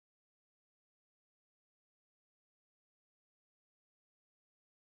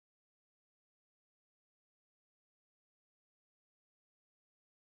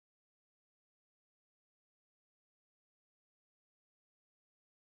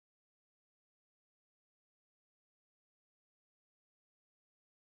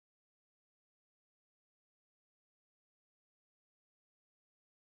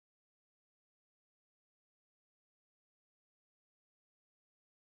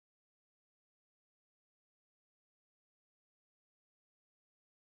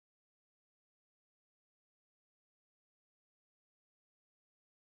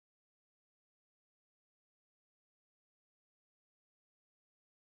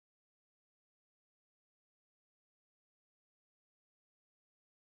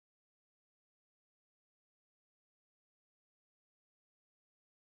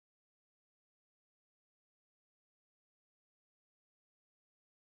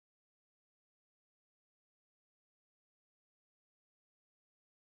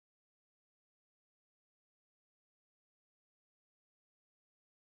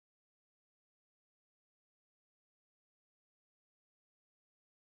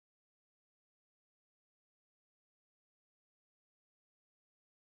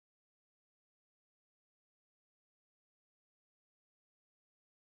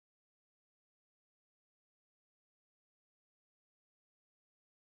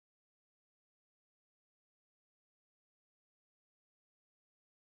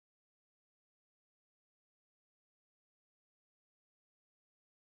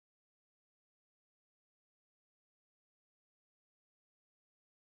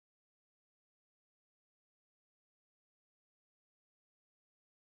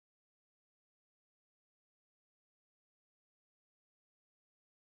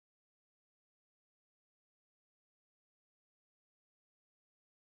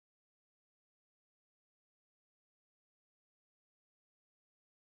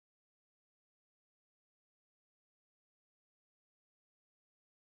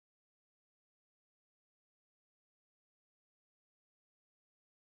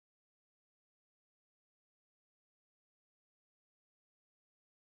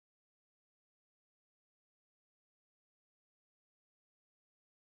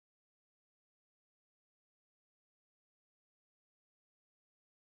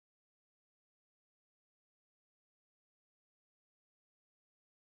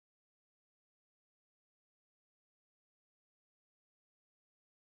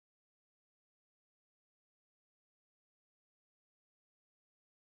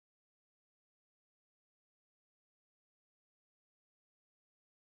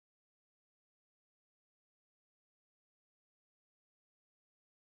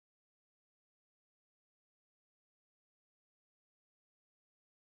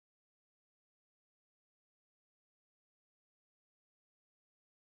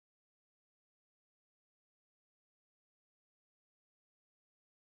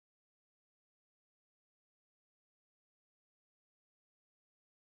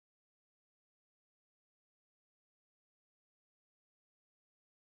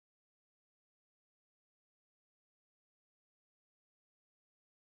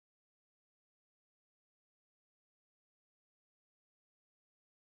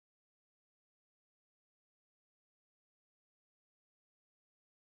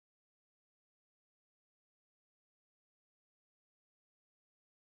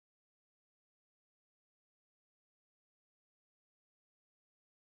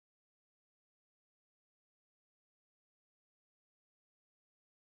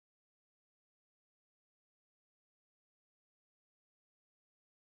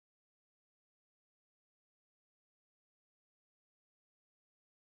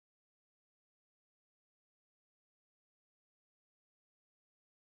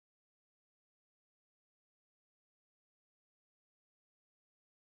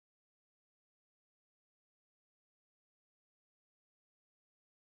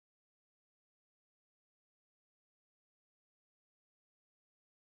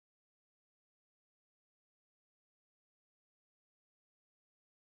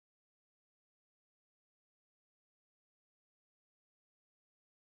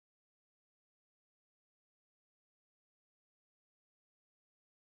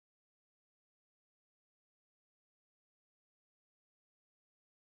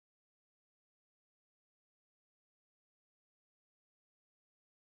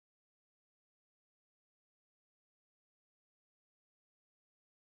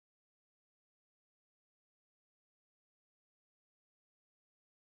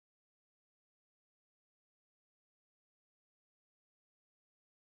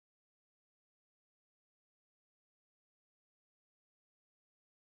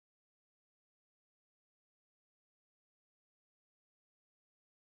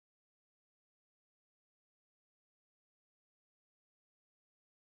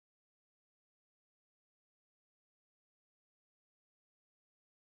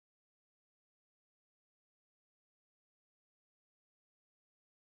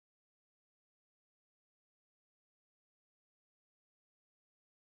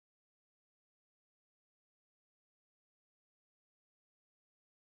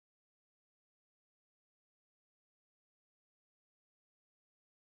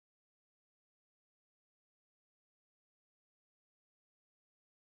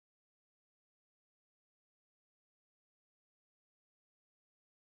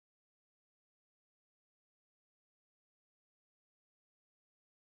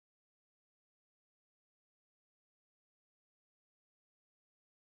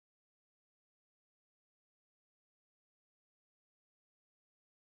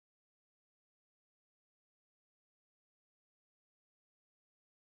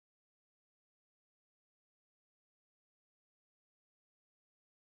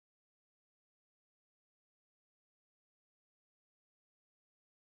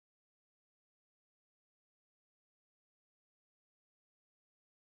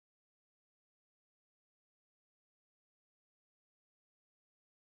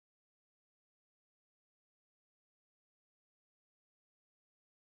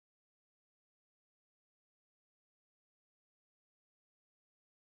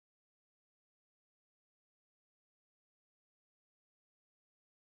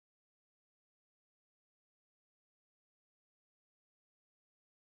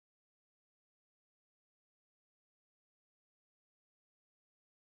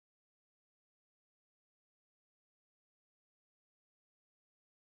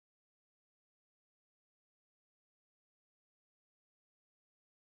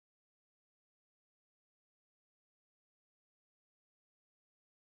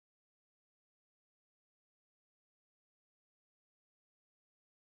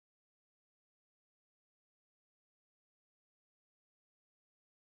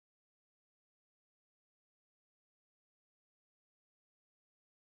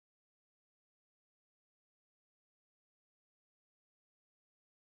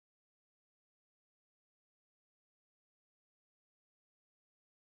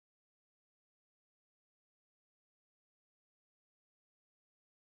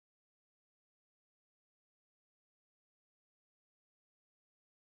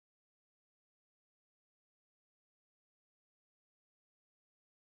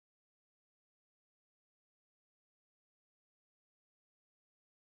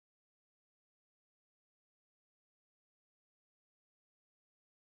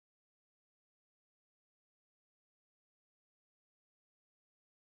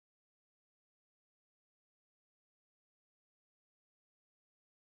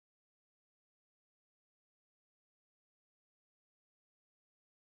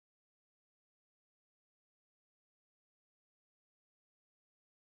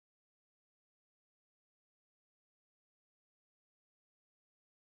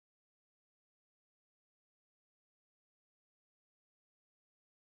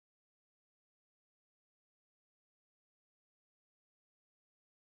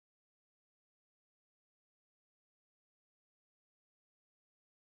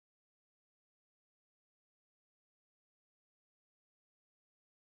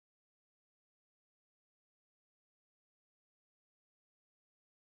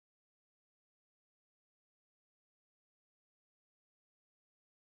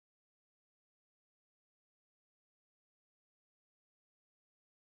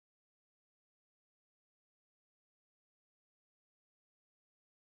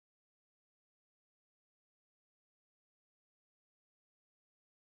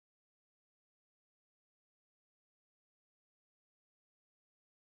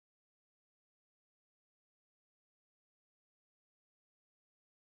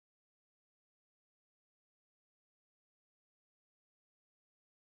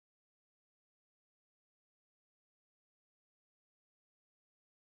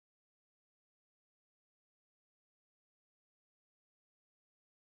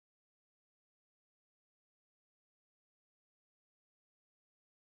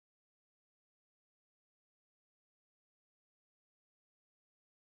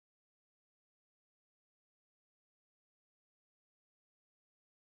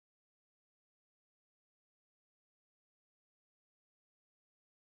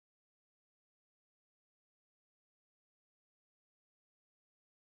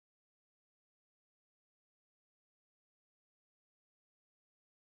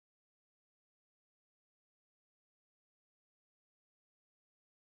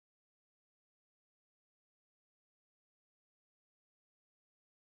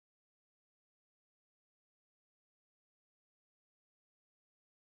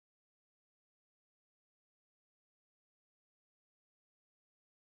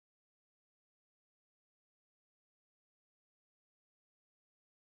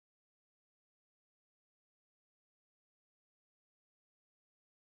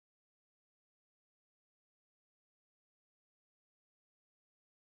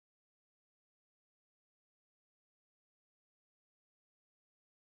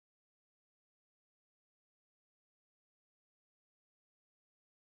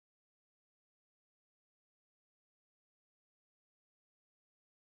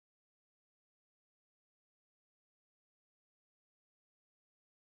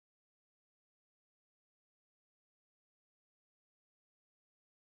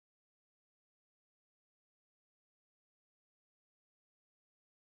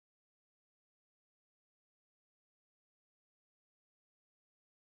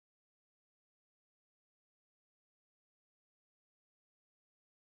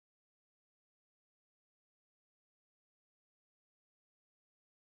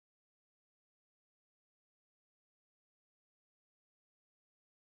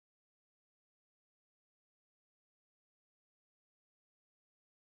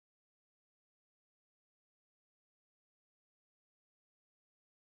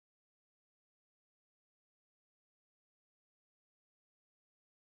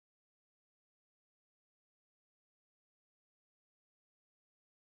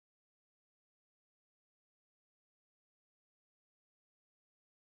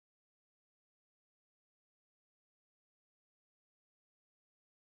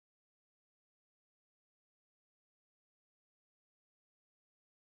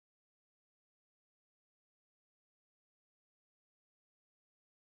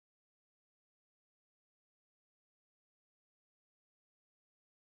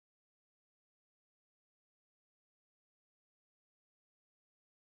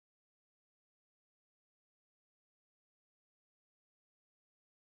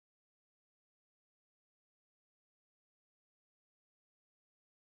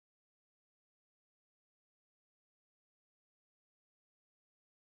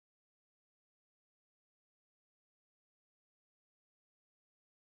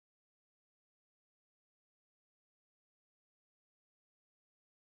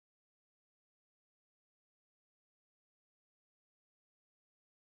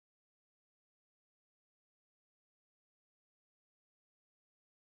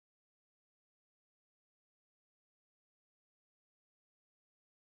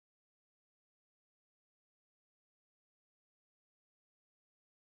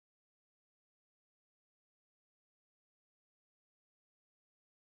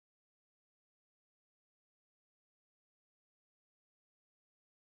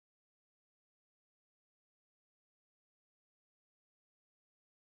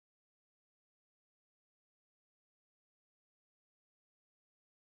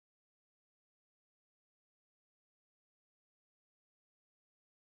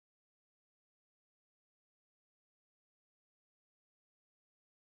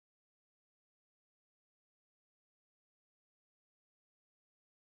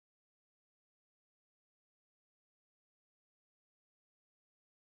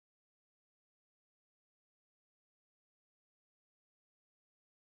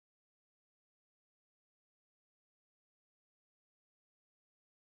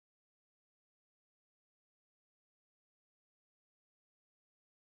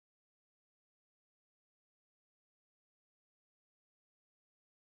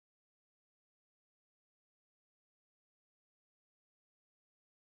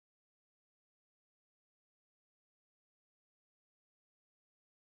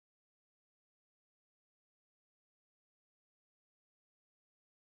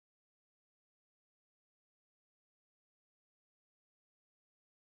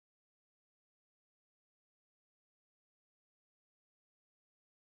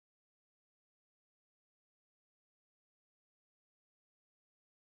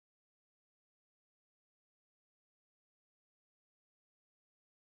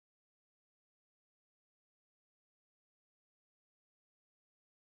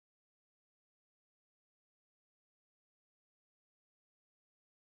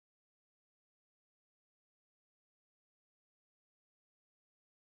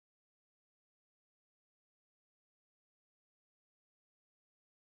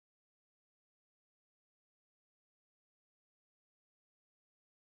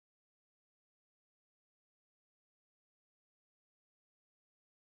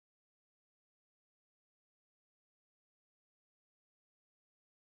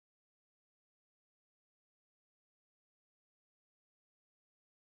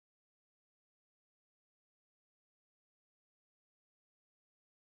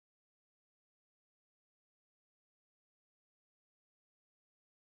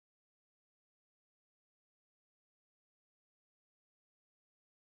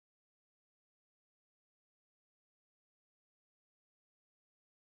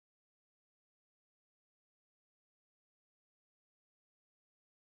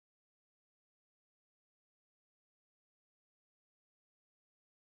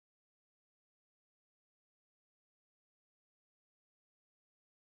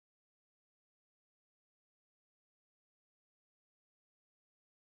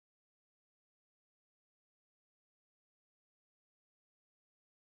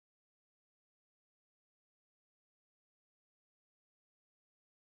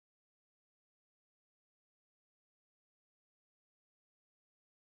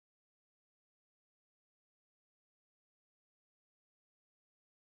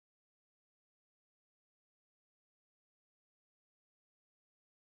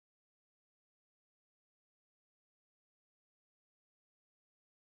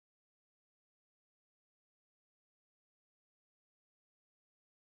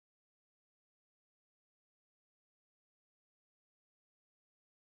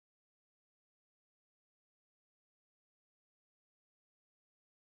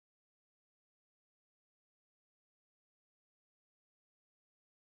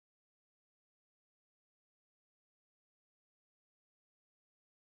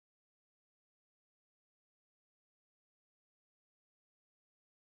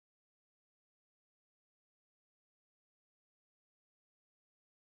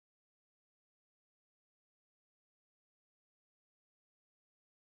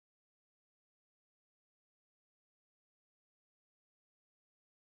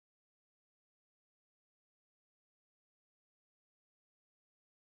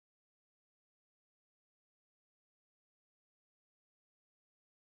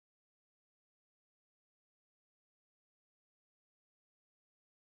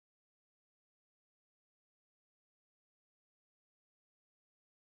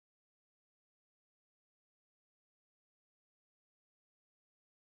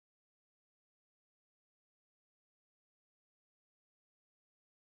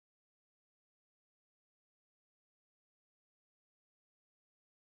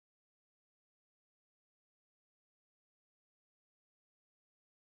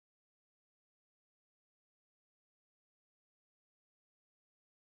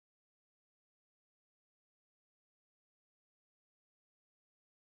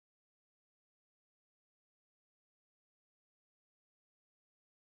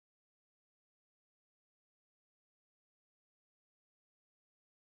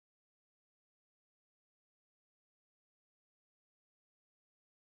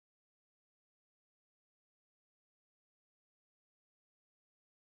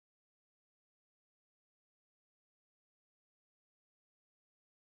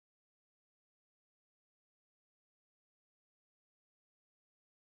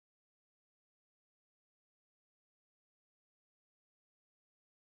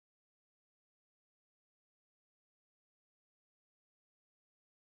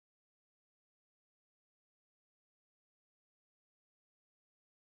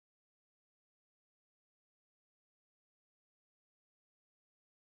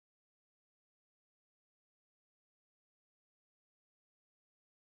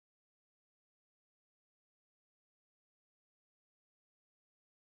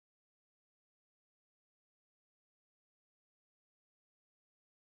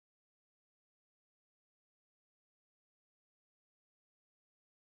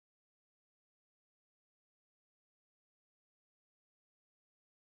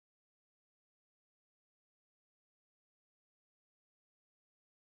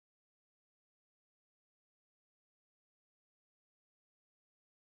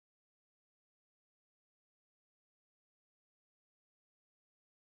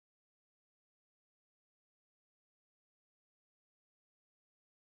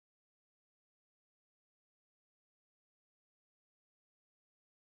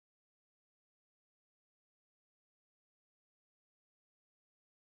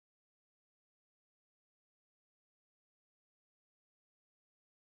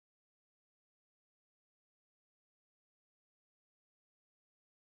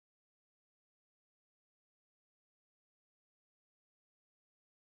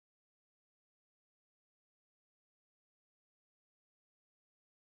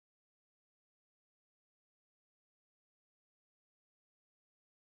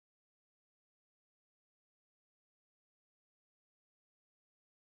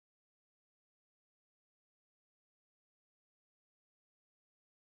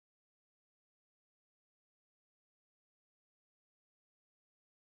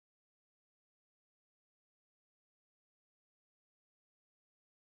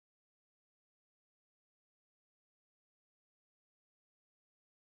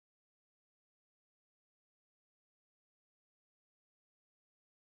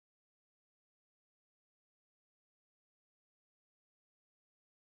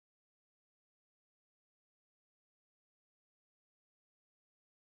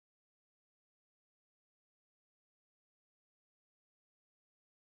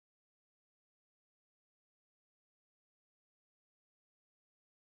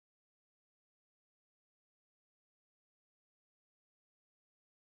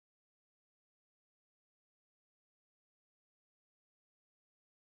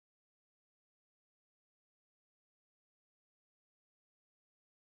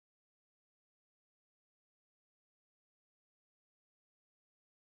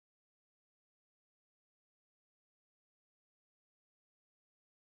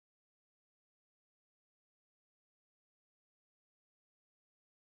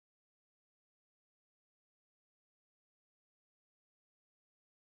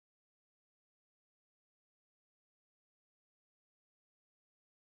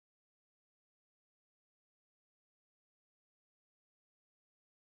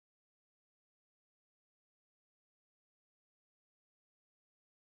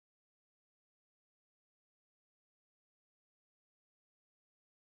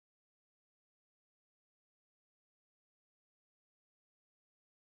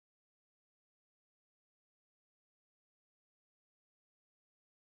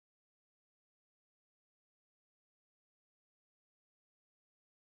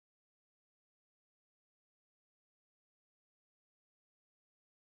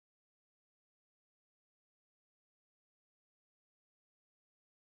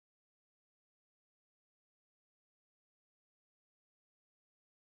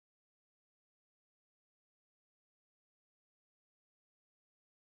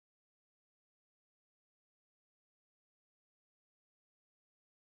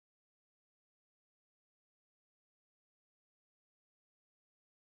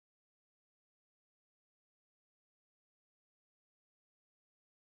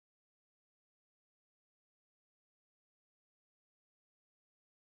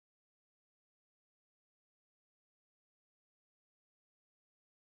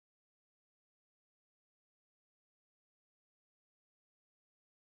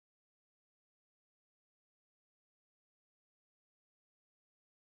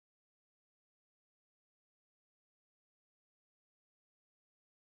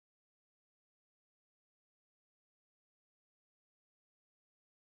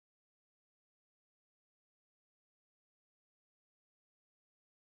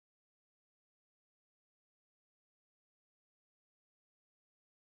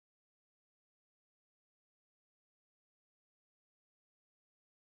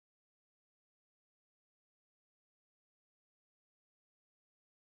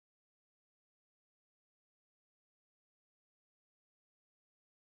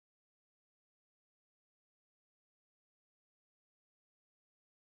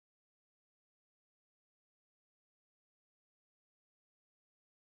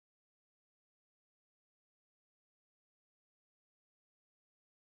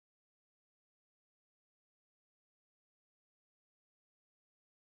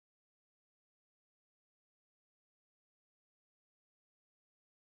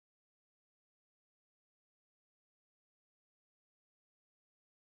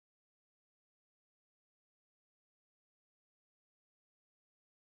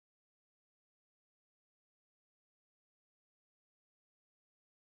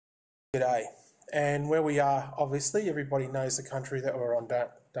G'day. And where we are, obviously, everybody knows the country that we're on,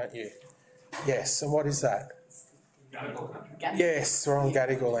 don't you? Yes, and what is that? Gadigal country. Yes, we're on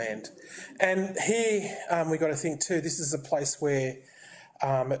Gadigal land. And here we've got to think too, this is a place where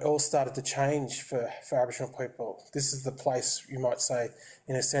it all started to change for Aboriginal people. This is the place, you might say,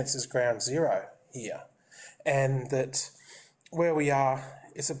 in a sense, is ground zero here. And that where we are,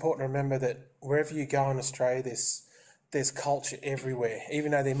 it's important to remember that wherever you go in Australia, there's culture everywhere.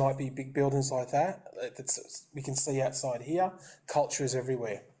 Even though there might be big buildings like that, we can see outside here, culture is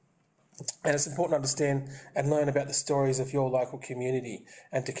everywhere. And it's important to understand and learn about the stories of your local community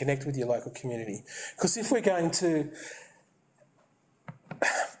and to connect with your local community. Because if we're going to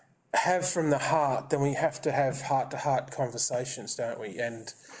have from the heart, then we have to have heart-to-heart conversations, don't we?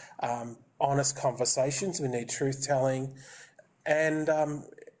 And honest conversations. We need truth-telling. And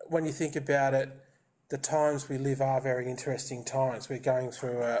when you think about it, the times we live are very interesting times. We're going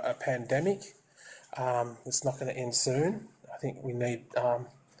through a pandemic. It's not going to end soon. I think we need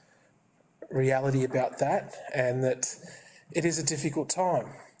reality about that, and that it is a difficult time.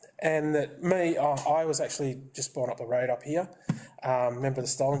 And that I was actually just born up the road up here, member of the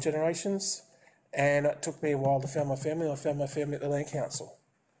Stolen Generations, and it took me a while to find my family. I found my family at the Land Council.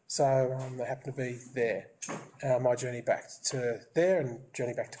 So they happened to be there. My journey back to there and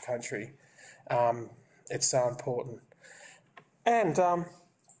journey back to country. It's so important. And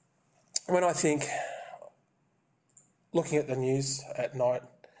when I think, looking at the news at night,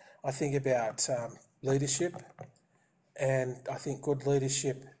 I think about leadership, and I think good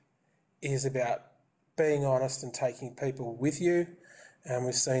leadership is about being honest and taking people with you. And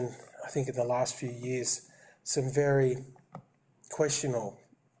we've seen, I think in the last few years, some very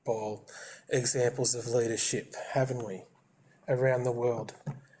questionable examples of leadership, haven't we, around the world?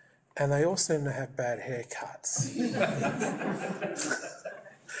 And they all seem to have bad haircuts.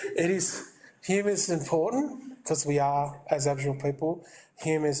 Humour is important because we are, as Aboriginal people,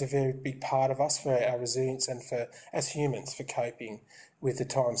 humour is a very big part of us for our resilience and for, as humans, for coping with the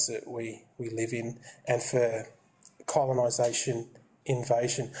times that we live in and for colonisation,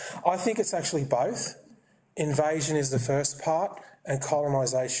 invasion. I think it's actually both. Invasion is the first part and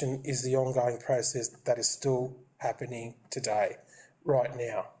colonisation is the ongoing process that is still happening today, right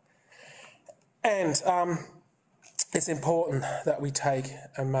now. And it's important that we take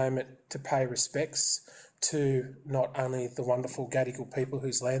a moment to pay respects to not only the wonderful Gadigal people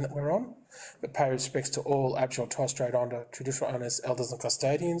whose land that we're on, but pay respects to all Aboriginal and Torres Strait Islander traditional owners, elders and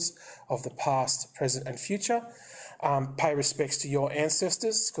custodians of the past, present and future. Pay respects to your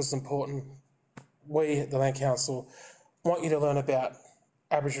ancestors, because it's important. We at the Land Council want you to learn about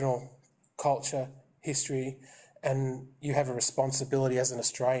Aboriginal culture, history, and you have a responsibility as an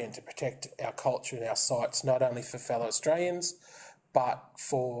Australian to protect our culture and our sites, not only for fellow Australians, but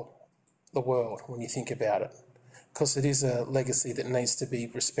for the world when you think about it, because it is a legacy that needs to be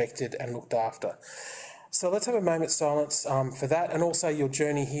respected and looked after. So let's have a moment's silence for that, and also your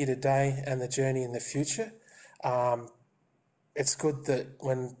journey here today and the journey in the future. It's good that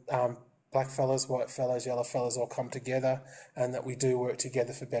when black fellas, white fellas, yellow fellas all come together and that we do work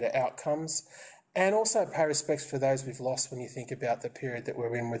together for better outcomes. And also pay respects for those we've lost when you think about the period that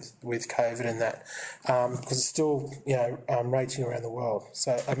we're in with COVID and that, because it's still, raging around the world.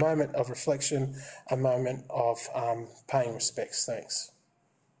 So a moment of reflection, a moment of paying respects. Thanks.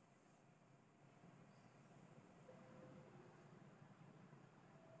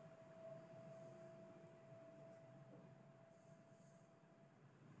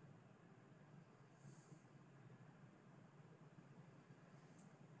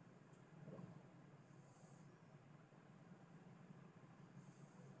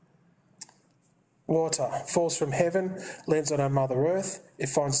 Water falls from heaven, lands on our Mother Earth. It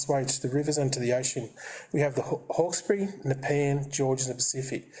finds its way to the rivers and to the ocean. We have the Hawkesbury, Nepean, Georges and the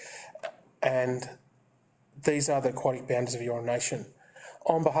Pacific. And these are the aquatic boundaries of your nation.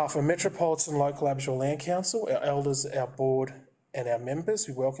 On behalf of Metropolitan Local Aboriginal Land Council, our elders, our board and our members,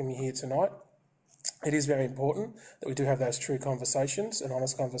 we welcome you here tonight. It is very important that we do have those true conversations and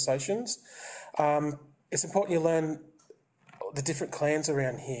honest conversations. It's important you learn the different clans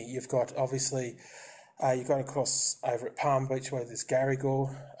around here. You've got, obviously, you've got across over at Palm Beach where there's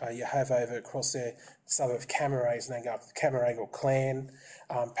Garigal. You have over across there the suburb of Camarays, and they go up the Camaragal clan.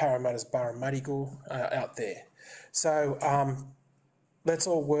 Parramatta's Barramadigal out there. So let's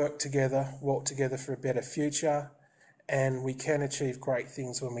all work together for a better future, and we can achieve great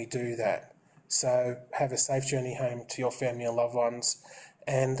things when we do that. So have a safe journey home to your family and loved ones,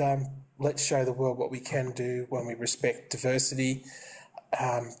 and let's show the world what we can do when we respect diversity.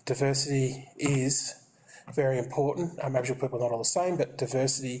 Diversity is very important. Aboriginal people are not all the same, but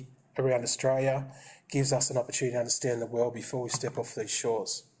diversity around Australia, gives us an opportunity to understand the world before we step off these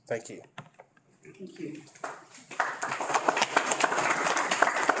shores. Thank you. Thank you.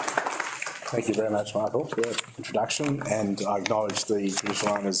 Thank you very much, Michael, for your introduction, and I acknowledge the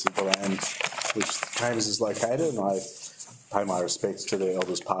traditional owners of the land which Chambers is located, and I pay my respects to their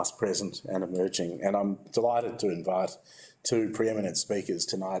elders past, present and emerging. And I'm delighted to invite two preeminent speakers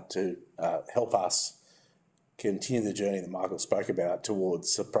tonight to help us continue the journey that Michael spoke about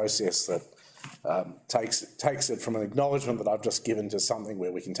towards a process that takes it from an acknowledgement that I've just given to something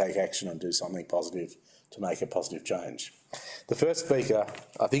where we can take action and do something positive to make a positive change. The first speaker,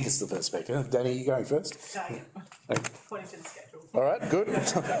 I think it's the first speaker. Dani, you going first? No, yeah. According to the schedule. All right, good.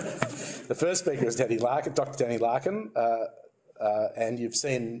 The first speaker is Dani Larkin, Dr. Dani Larkin, and you've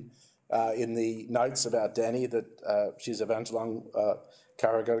seen in the notes about Dani that she's a Vanjalung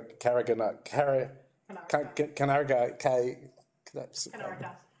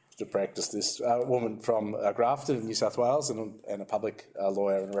to practice this woman from Grafton in New South Wales and a public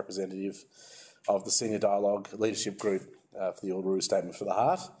lawyer and a representative of the Senior Dialogue Leadership Group for the Uluru Statement for the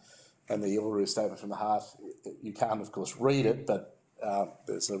Heart. And the Uluru Statement from the Heart, you can't, of course, read it, but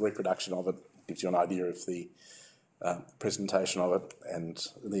there's a reproduction of it, gives you an idea of the presentation of it and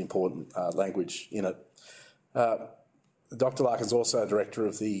the important language in it. Dr. Larkin is also director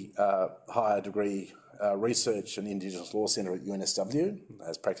of the Higher Degree Research and Indigenous Law Centre at UNSW,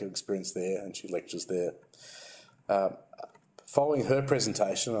 has practical experience there, and she lectures there. Following her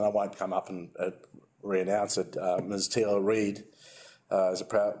presentation, and I won't come up and re-announce it, Ms. Teela Reid is a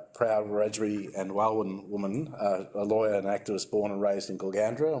proud Wiradjuri and Walwyn woman, a lawyer and activist born and raised in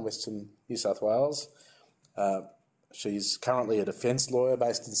Gulgandra in Western New South Wales. She's currently a defence lawyer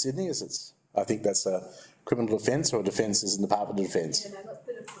based in Sydney. I think that's a criminal defence, or defence is in the Department of Defence. Yeah, no, that's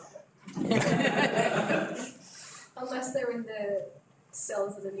the department. Unless they're in the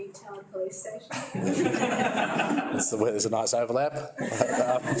cells of the Newtown police station. That's where there's a nice overlap.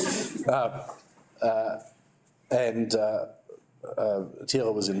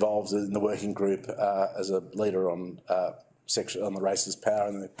 Teela was involved in the working group as a leader on the racist power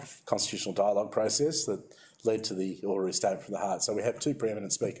and the constitutional dialogue process that led to the Uluru Statement from the Heart. So we have two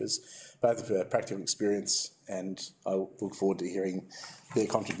preeminent speakers, both of practical experience, and I look forward to hearing their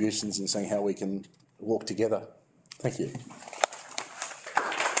contributions and seeing how we can walk together. Thank you.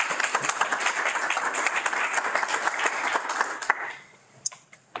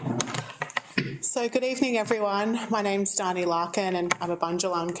 So good evening, everyone. My name's Dani Larkin and I'm a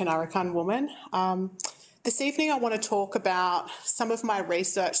Bundjalung Kanarakan woman. This evening I want to talk about some of my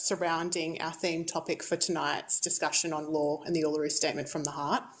research surrounding our theme topic for tonight's discussion on law and the Uluru Statement from the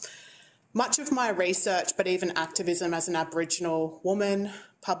Heart. Much of my research, but even activism as an Aboriginal woman,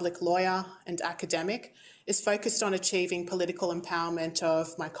 public lawyer and academic, is focused on achieving political empowerment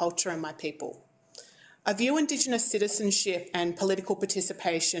of my culture and my people. I view Indigenous citizenship and political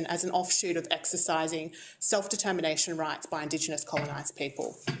participation as an offshoot of exercising self-determination rights by Indigenous colonised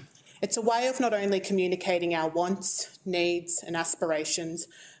people. It's a way of not only communicating our wants, needs and aspirations,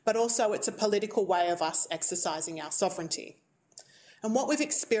 but also it's a political way of us exercising our sovereignty. And what we've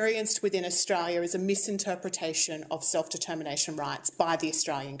experienced within Australia is a misinterpretation of self-determination rights by the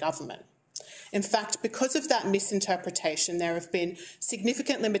Australian government. In fact, because of that misinterpretation, there have been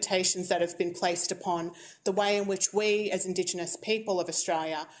significant limitations that have been placed upon the way in which we, as Indigenous people of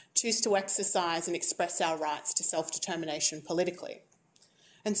Australia, choose to exercise and express our rights to self-determination politically.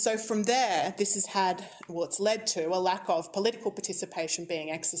 And so from there, it's led to a lack of political participation being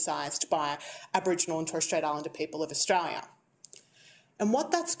exercised by Aboriginal and Torres Strait Islander people of Australia. And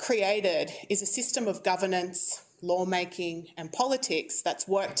what that's created is a system of governance, lawmaking and politics that's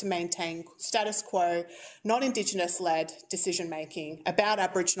worked to maintain status quo, not Indigenous-led decision-making about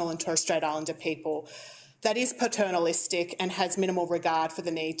Aboriginal and Torres Strait Islander people that is paternalistic and has minimal regard for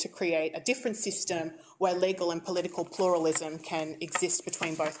the need to create a different system where legal and political pluralism can exist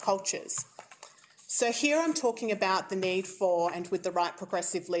between both cultures. So here I'm talking about the need for, and with the right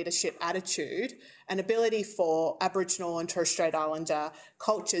progressive leadership attitude, an ability for Aboriginal and Torres Strait Islander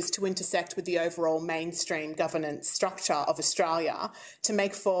cultures to intersect with the overall mainstream governance structure of Australia to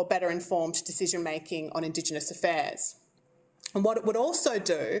make for better informed decision-making on Indigenous affairs. And what it would also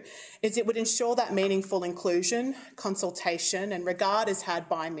do is it would ensure that meaningful inclusion, consultation and regard is had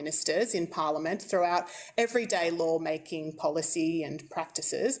by ministers in Parliament throughout everyday law-making policy and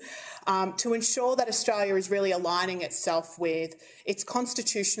practices to ensure that Australia is really aligning itself with its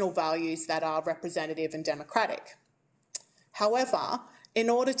constitutional values that are representative and democratic. However, in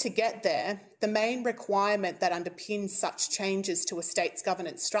order to get there, the main requirement that underpins such changes to a state's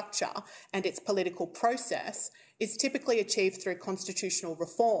governance structure and its political process is typically achieved through constitutional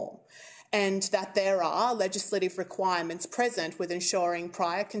reform, and that there are legislative requirements present with ensuring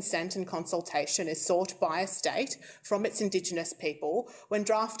prior consent and consultation is sought by a state from its Indigenous people when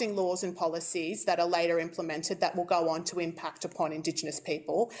drafting laws and policies that are later implemented that will go on to impact upon Indigenous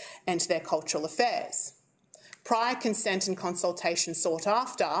people and their cultural affairs. Prior consent and consultation sought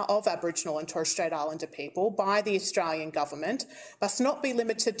after of Aboriginal and Torres Strait Islander people by the Australian government must not be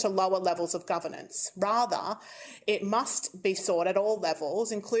limited to lower levels of governance. Rather, it must be sought at all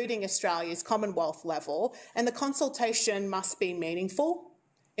levels, including Australia's Commonwealth level, and the consultation must be meaningful,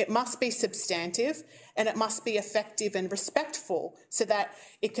 it must be substantive, and it must be effective and respectful so that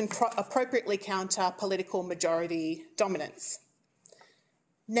it can appropriately counter political majority dominance.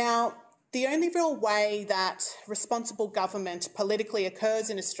 Now, the only real way that responsible government politically occurs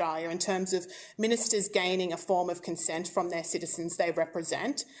in Australia in terms of ministers gaining a form of consent from their citizens they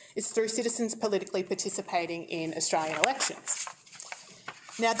represent is through citizens politically participating in Australian elections.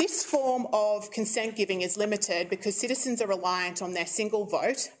 Now, this form of consent giving is limited because citizens are reliant on their single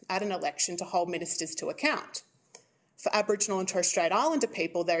vote at an election to hold ministers to account. For Aboriginal and Torres Strait Islander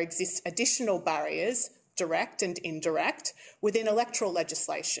people, there exist additional barriers, direct and indirect, within electoral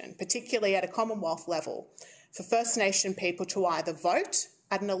legislation, particularly at a Commonwealth level, for First Nation people to either vote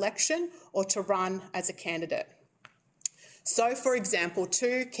at an election or to run as a candidate. So, for example,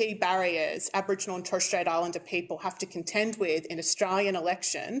 two key barriers Aboriginal and Torres Strait Islander people have to contend with in Australian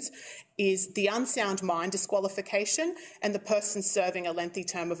elections is the unsound mind disqualification and the person serving a lengthy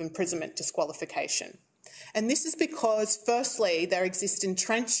term of imprisonment disqualification. And this is because, firstly, there exists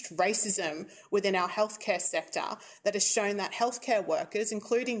entrenched racism within our healthcare sector that has shown that healthcare workers,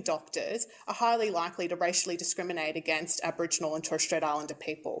 including doctors, are highly likely to racially discriminate against Aboriginal and Torres Strait Islander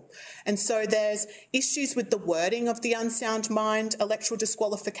people. And so there's issues with the wording of the unsound mind electoral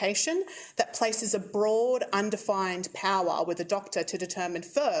disqualification that places a broad, undefined power with a doctor to determine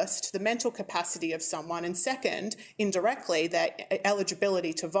first the mental capacity of someone and second, indirectly, their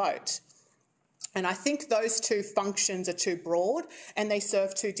eligibility to vote. And I think those two functions are too broad and they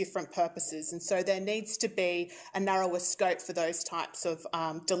serve two different purposes. And so there needs to be a narrower scope for those types of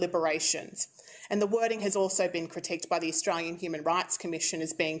deliberations. And the wording has also been critiqued by the Australian Human Rights Commission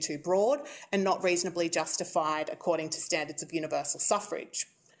as being too broad and not reasonably justified according to standards of universal suffrage.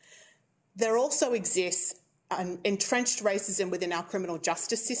 There also exists entrenched racism within our criminal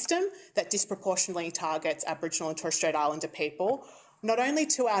justice system that disproportionately targets Aboriginal and Torres Strait Islander people, not only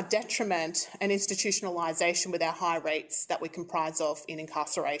to our detriment and institutionalisation with our high rates that we comprise of in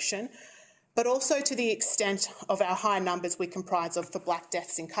incarceration, but also to the extent of our high numbers we comprise of for black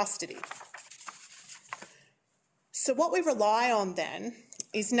deaths in custody. So what we rely on then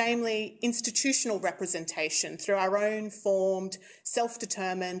is namely institutional representation through our own formed,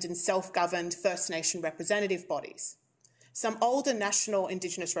 self-determined and self-governed First Nation representative bodies. Some older national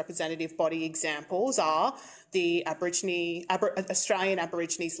Indigenous representative body examples are the Australian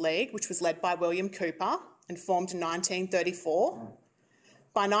Aborigines League, which was led by William Cooper and formed in 1934.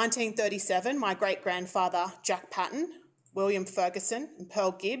 By 1937, my great-grandfather Jack Patton, William Ferguson and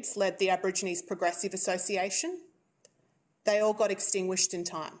Pearl Gibbs led the Aborigines Progressive Association. They all got extinguished in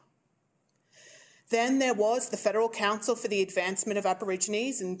time. Then there was the Federal Council for the Advancement of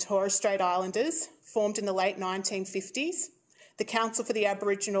Aborigines and Torres Strait Islanders, formed in the late 1950s. The Council for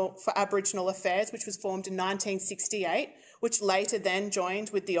Aboriginal Affairs, which was formed in 1968, which later then joined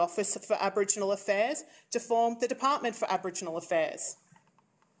with the Office for Aboriginal Affairs to form the Department for Aboriginal Affairs.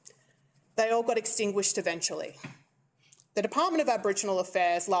 They all got extinguished eventually. The Department of Aboriginal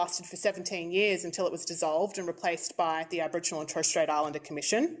Affairs lasted for 17 years until it was dissolved and replaced by the Aboriginal and Torres Strait Islander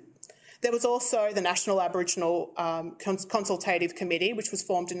Commission. There was also the National Aboriginal Consultative Committee, which was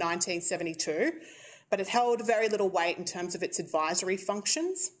formed in 1972, but it held very little weight in terms of its advisory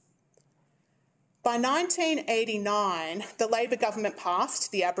functions. By 1989, the Labor government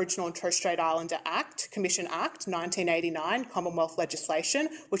passed the Aboriginal and Torres Strait Islander Act, Commission Act 1989, Commonwealth legislation,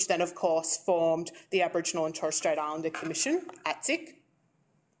 which then, of course, formed the Aboriginal and Torres Strait Islander Commission, ATSIC.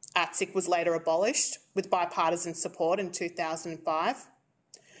 ATSIC was later abolished with bipartisan support in 2005.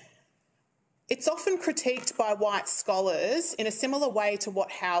 It's often critiqued by white scholars in a similar way to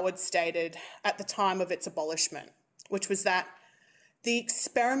what Howard stated at the time of its abolishment, which was that the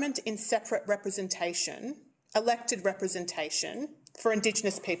experiment in separate representation, elected representation, for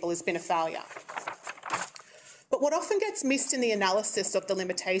Indigenous people has been a failure. But what often gets missed in the analysis of the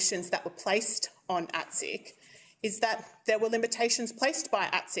limitations that were placed on ATSIC is that there were limitations placed by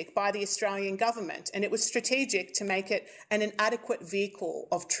ATSIC by the Australian government, and it was strategic to make it an inadequate vehicle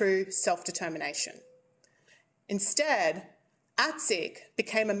of true self-determination. Instead, ATSIC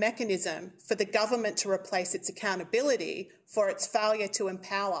became a mechanism for the government to replace its accountability for its failure to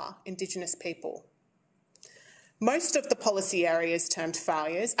empower Indigenous people. Most of the policy areas termed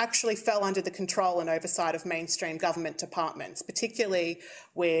failures actually fell under the control and oversight of mainstream government departments, particularly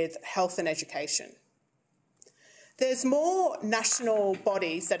with health and education. There's more national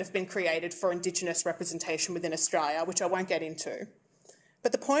bodies that have been created for Indigenous representation within Australia, which I won't get into.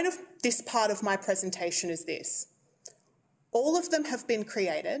 But the point of this part of my presentation is this. All of them have been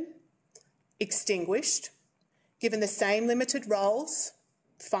created, extinguished, given the same limited roles,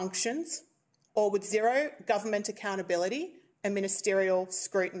 functions, or with zero government accountability and ministerial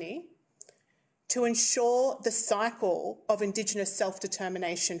scrutiny to ensure the cycle of Indigenous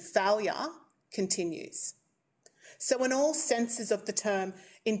self-determination failure continues. So in all senses of the term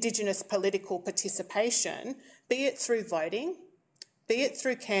Indigenous political participation, be it through voting, be it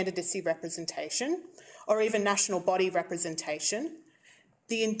through candidacy representation, or even national body representation,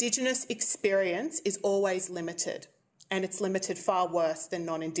 the Indigenous experience is always limited, and it's limited far worse than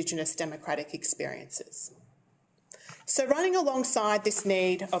non-Indigenous democratic experiences. So running alongside this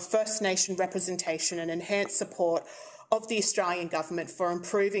need of First Nation representation and enhanced support of the Australian government for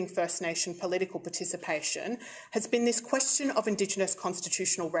improving First Nation political participation has been this question of Indigenous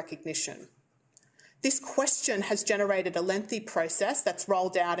constitutional recognition. This question has generated a lengthy process that's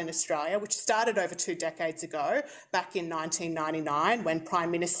rolled out in Australia, which started over 2 decades ago, back in 1999, when the Prime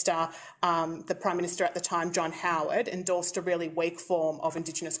Minister at the time, John Howard, endorsed a really weak form of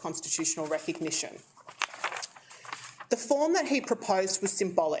Indigenous constitutional recognition. The form that he proposed was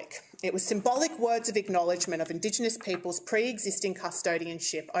symbolic. It was symbolic words of acknowledgement of Indigenous peoples' pre-existing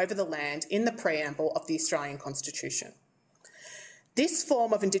custodianship over the land in the preamble of the Australian Constitution. This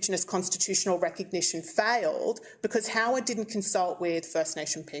form of Indigenous constitutional recognition failed because Howard didn't consult with First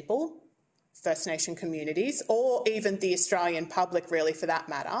Nation people, First Nation communities, or even the Australian public, really, for that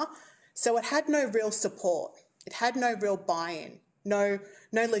matter. So it had no real support. It had no real buy-in, no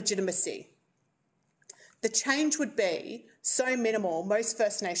legitimacy. The change would be so minimal, most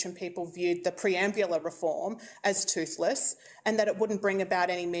First Nation people viewed the preambular reform as toothless and that it wouldn't bring about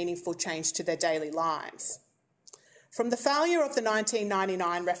any meaningful change to their daily lives. From the failure of the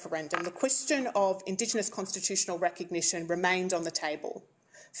 1999 referendum, the question of Indigenous constitutional recognition remained on the table.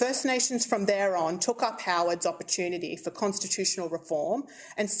 First Nations from there on took up Howard's opportunity for constitutional reform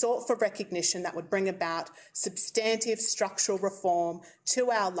and sought for recognition that would bring about substantive structural reform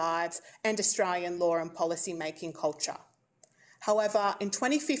to our lives and Australian law and policy making culture. However, in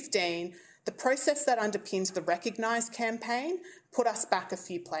 2015, the process that underpinned the Recognise campaign put us back a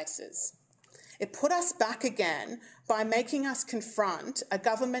few places. It put us back again by making us confront a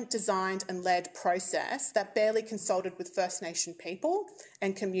government-designed and led process that barely consulted with First Nation people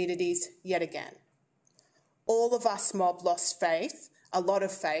and communities yet again. All of us mob lost faith, a lot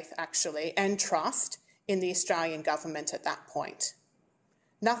of faith actually, and trust in the Australian government at that point.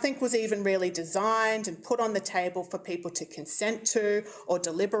 Nothing was even really designed and put on the table for people to consent to or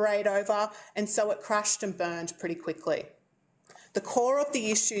deliberate over, and so it crashed and burned pretty quickly. The core of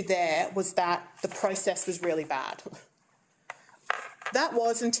the issue there was that the process was really bad. That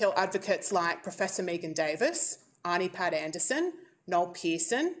was until advocates like Professor Megan Davis, Arnie Pat Anderson, Noel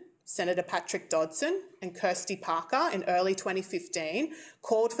Pearson, Senator Patrick Dodson and Kirsty Parker in early 2015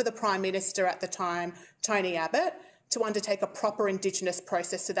 called for the Prime Minister at the time, Tony Abbott, to undertake a proper Indigenous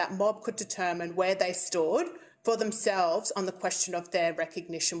process so that mob could determine where they stood for themselves on the question of their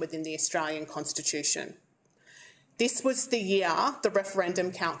recognition within the Australian Constitution. This was the year the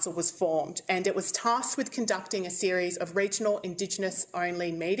Referendum Council was formed, and it was tasked with conducting a series of regional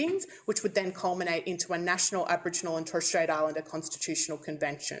Indigenous-only meetings, which would then culminate into a national Aboriginal and Torres Strait Islander Constitutional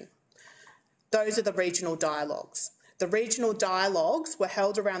Convention. Those are the regional dialogues. The regional dialogues were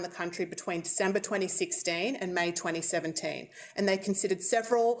held around the country between December 2016 and May 2017, and they considered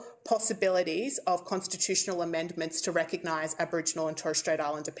several possibilities of constitutional amendments to recognise Aboriginal and Torres Strait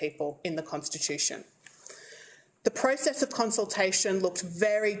Islander people in the Constitution. The process of consultation looked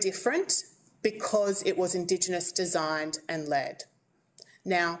very different because it was Indigenous designed and led.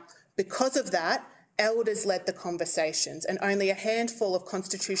 Now, because of that, elders led the conversations and only a handful of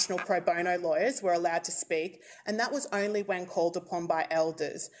constitutional pro bono lawyers were allowed to speak, and that was only when called upon by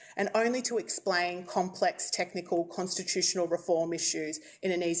elders and only to explain complex technical constitutional reform issues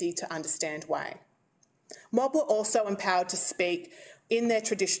in an easy to understand way. Mob were also empowered to speak in their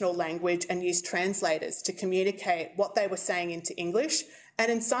traditional language and use translators to communicate what they were saying into English, and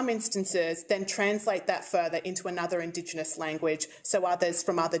in some instances then translate that further into another Indigenous language so others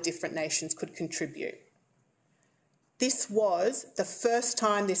from other different nations could contribute. This was the first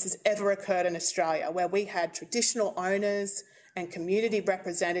time this has ever occurred in Australia, where we had traditional owners and community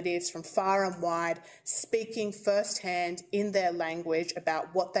representatives from far and wide speaking firsthand in their language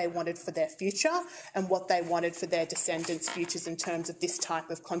about what they wanted for their future and what they wanted for their descendants' futures in terms of this type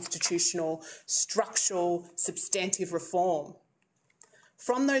of constitutional, structural, substantive reform.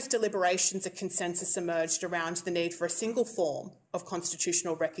 From those deliberations, a consensus emerged around the need for a single form of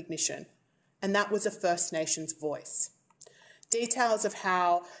constitutional recognition, and that was a First Nations voice. Details of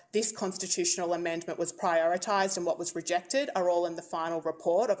how this constitutional amendment was prioritised and what was rejected are all in the final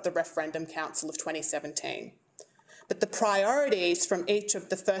report of the Referendum Council of 2017. But the priorities from each of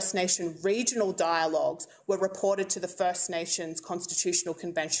the First Nation regional dialogues were reported to the First Nations Constitutional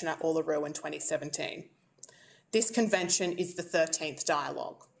Convention at Uluru in 2017. This convention is the 13th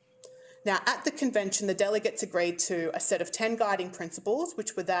dialogue. Now, at the convention, the delegates agreed to a set of 10 guiding principles,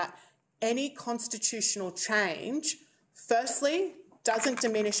 which were that any constitutional change, firstly, doesn't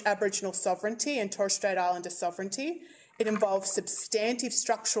diminish Aboriginal sovereignty and Torres Strait Islander sovereignty. It involves substantive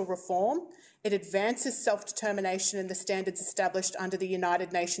structural reform. It advances self-determination and the standards established under the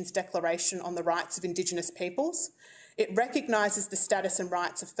United Nations Declaration on the Rights of Indigenous Peoples. It recognises the status and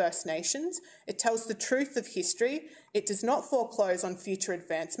rights of First Nations. It tells the truth of history. It does not foreclose on future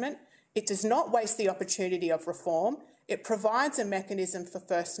advancement. It does not waste the opportunity of reform. It provides a mechanism for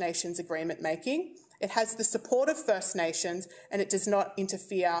First Nations agreement making. It has the support of First Nations, and it does not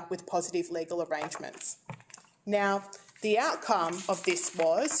interfere with positive legal arrangements. Now, the outcome of this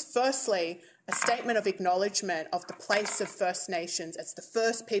was, firstly, a statement of acknowledgement of the place of First Nations as the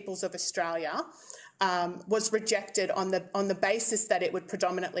first peoples of Australia was rejected on the basis that it would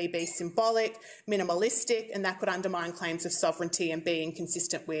predominantly be symbolic, minimalistic, and that could undermine claims of sovereignty and be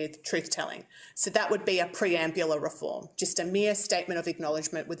inconsistent with truth-telling. So that would be a preambular reform, just a mere statement of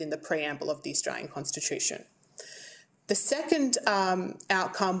acknowledgement within the preamble of the Australian Constitution. The second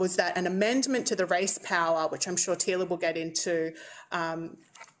outcome was that an amendment to the race power, which I'm sure Teela will get into,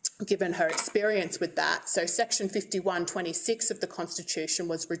 given her experience with that. So section 51(26) of the Constitution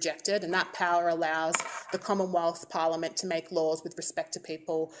was rejected, and that power allows the Commonwealth Parliament to make laws with respect to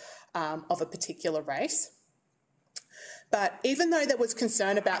people of a particular race. But even though there was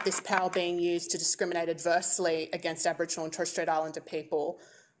concern about this power being used to discriminate adversely against Aboriginal and Torres Strait Islander people,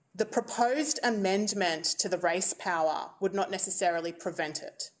 the proposed amendment to the race power would not necessarily prevent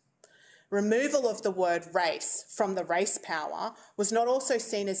it. Removal of the word race from the race power was not also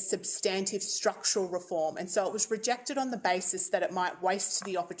seen as substantive structural reform, and so it was rejected on the basis that it might waste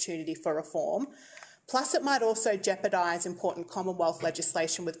the opportunity for reform. Plus, it might also jeopardise important Commonwealth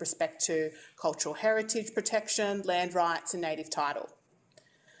legislation with respect to cultural heritage protection, land rights and native title.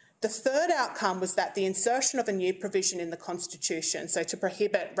 The third outcome was that the insertion of a new provision in the Constitution, so to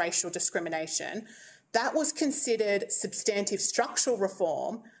prohibit racial discrimination, that was considered substantive structural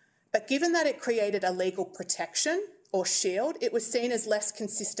reform, but given that it created a legal protection or shield, it was seen as less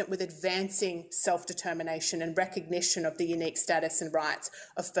consistent with advancing self-determination and recognition of the unique status and rights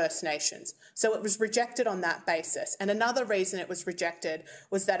of First Nations. So it was rejected on that basis. And another reason it was rejected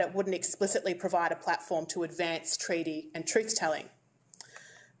was that it wouldn't explicitly provide a platform to advance treaty and truth-telling.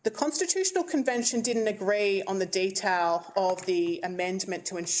 The Constitutional Convention didn't agree on the detail of the amendment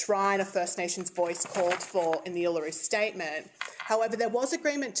to enshrine a First Nations voice called for in the Uluru Statement. However, there was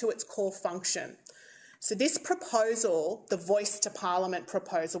agreement to its core function. So this proposal, the Voice to Parliament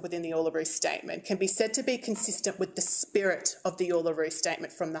proposal within the Uluru Statement, can be said to be consistent with the spirit of the Uluru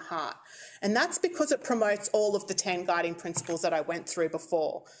Statement from the heart. And that's because it promotes all of the 10 guiding principles that I went through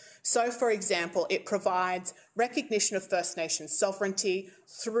before. So, for example, it provides recognition of First Nations sovereignty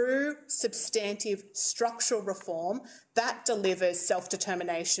through substantive structural reform that delivers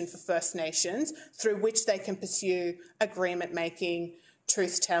self-determination for First Nations, through which they can pursue agreement-making,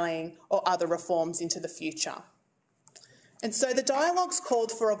 truth-telling or other reforms into the future. And so the dialogues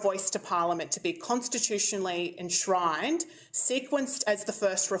called for a voice to Parliament to be constitutionally enshrined, sequenced as the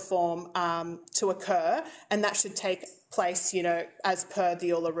first reform to occur, and that should take place, as per the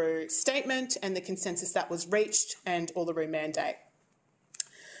Uluru Statement and the consensus that was reached and Uluru Mandate.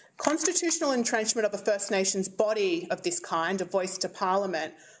 Constitutional entrenchment of a First Nations body of this kind, a voice to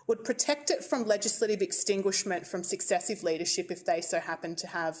Parliament, would protect it from legislative extinguishment from successive leadership if they so happen to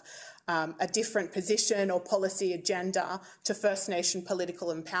have a different position or policy agenda to First Nation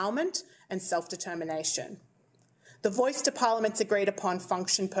political empowerment and self-determination. The Voice to Parliament's agreed upon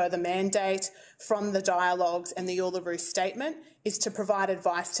function per the mandate from the dialogues and the Uluru Statement is to provide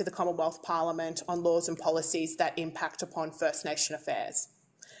advice to the Commonwealth Parliament on laws and policies that impact upon First Nation affairs.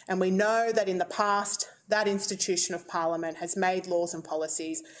 And we know that in the past, that institution of Parliament has made laws and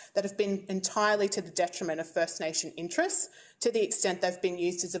policies that have been entirely to the detriment of First Nation interests, to the extent they've been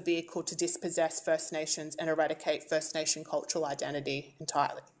used as a vehicle to dispossess First Nations and eradicate First Nation cultural identity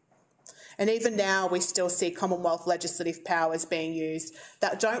entirely. And even now, we still see Commonwealth legislative powers being used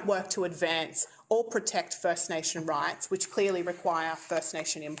that don't work to advance or protect First Nation rights, which clearly require First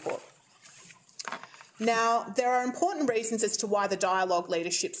Nation input. Now, there are important reasons as to why the dialogue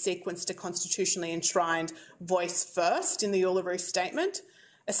leadership sequenced a constitutionally enshrined voice first in the Uluru Statement.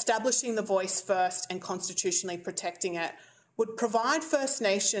 Establishing the voice first and constitutionally protecting it would provide First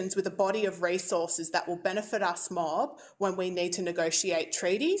Nations with a body of resources that will benefit us mob when we need to negotiate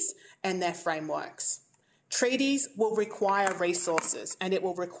treaties and their frameworks. Treaties will require resources, and it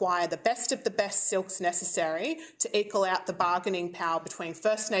will require the best of the best silks necessary to equal out the bargaining power between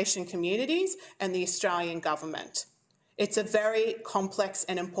First Nation communities and the Australian government. It's a very complex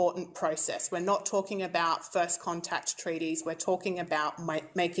and important process. We're not talking about first contact treaties, we're talking about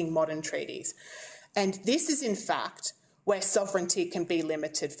making modern treaties. And this is, in fact, where sovereignty can be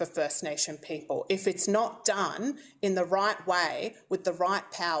limited for First Nation people if it's not done in the right way with the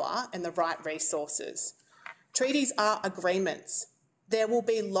right power and the right resources. Treaties are agreements. There will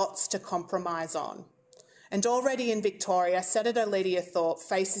be lots to compromise on. And already in Victoria, Senator Lydia Thorpe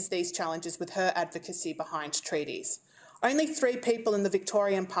faces these challenges with her advocacy behind treaties. Only 3 people in the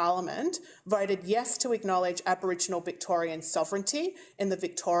Victorian Parliament voted yes to acknowledge Aboriginal Victorian sovereignty in the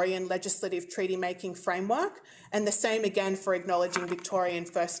Victorian legislative treaty-making framework, and the same again for acknowledging Victorian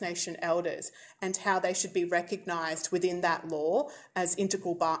First Nation elders and how they should be recognised within that law as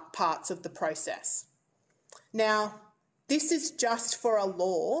integral parts of the process. Now, this is just for a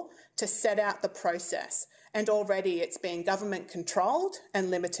law to set out the process, and already it's being government-controlled and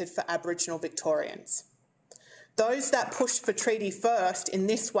limited for Aboriginal Victorians. Those that push for treaty first in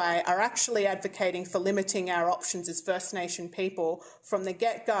this way are actually advocating for limiting our options as First Nation people from the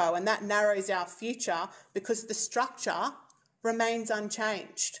get-go, and that narrows our future because the structure remains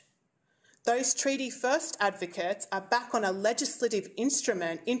unchanged. Those treaty first advocates are back on a legislative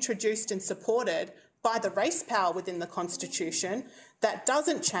instrument introduced and supported by the race power within the Constitution that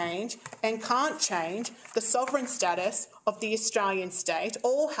doesn't change and can't change the sovereign status of the Australian state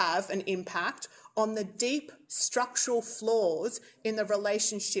or have an impact on the deep structural flaws in the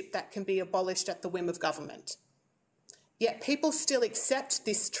relationship that can be abolished at the whim of government. Yet people still accept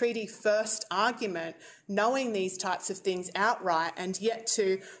this treaty first argument, knowing these types of things outright, and yet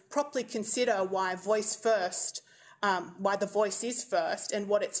to properly consider why the voice is first and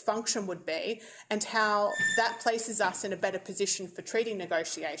what its function would be, and how that places us in a better position for treaty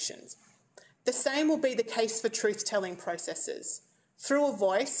negotiations. The same will be the case for truth-telling processes. Through a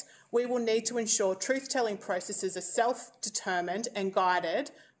voice, we will need to ensure truth-telling processes are self-determined and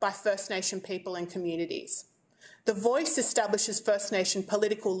guided by First Nation people and communities. The voice establishes First Nation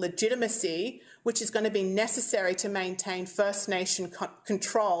political legitimacy, which is going to be necessary to maintain First Nation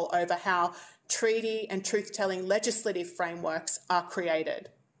control over how treaty and truth-telling legislative frameworks are created.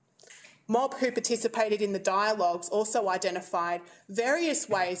 Mob who participated in the dialogues also identified various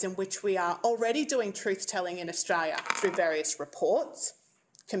ways in which we are already doing truth-telling in Australia through various reports,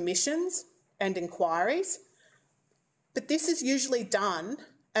 commissions and inquiries. But this is usually done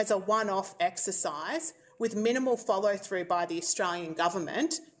as a one-off exercise with minimal follow-through by the Australian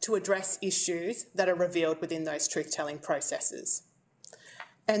government to address issues that are revealed within those truth-telling processes.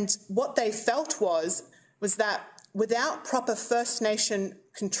 And what they felt was that without proper First Nation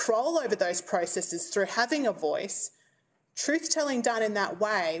control over those processes through having a voice, truth-telling done in that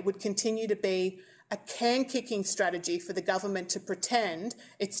way would continue to be a can-kicking strategy for the government to pretend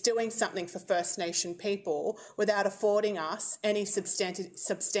it's doing something for First Nation people without affording us any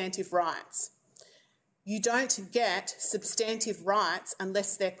substantive rights. You don't get substantive rights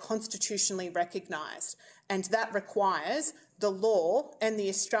unless they're constitutionally recognised, and that requires the law and the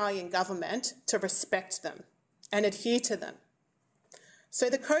Australian government to respect them and adhere to them. So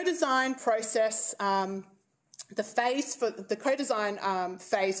the co-design process, the co-design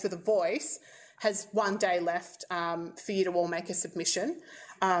phase for the voice has 1 day left for you to all make a submission.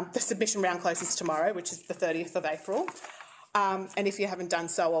 The submission round closes tomorrow, which is the 30th of April. And if you haven't done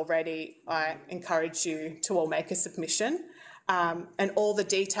so already, I encourage you to all make a submission. And all the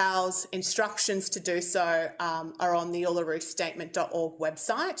details, instructions to do so are on the ulurustatement.org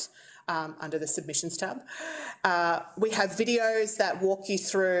website under the submissions tab. We have videos that walk you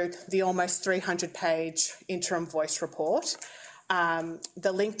through the almost 300-page interim voice report.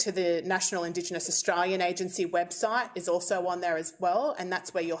 The link to the National Indigenous Australian Agency website is also on there as well, and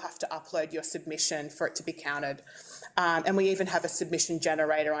that's where you'll have to upload your submission for it to be counted. And we even have a submission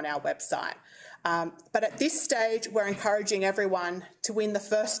generator on our website. But at this stage, we're encouraging everyone to win the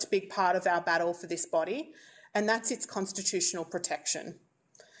first big part of our battle for this body, and that's its constitutional protection.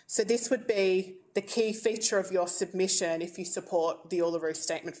 So this would be the key feature of your submission if you support the Uluru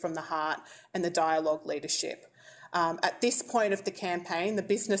Statement from the Heart and the dialogue leadership. At this point of the campaign, the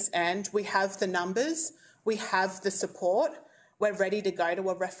business end, we have the numbers, we have the support, we're ready to go to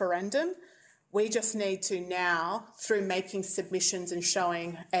a referendum. We just need to now, through making submissions and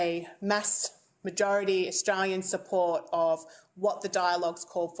showing a mass majority Australian support of what the dialogues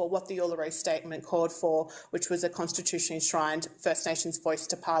called for, what the Uluru Statement called for, which was a constitutionally enshrined First Nations voice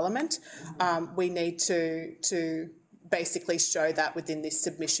to Parliament. We need to basically show that within this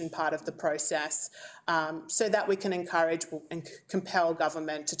submission part of the process so that we can encourage and compel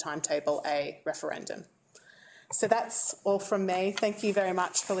government to timetable a referendum. So that's all from me. Thank you very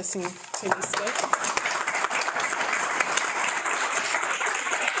much for listening to me speak.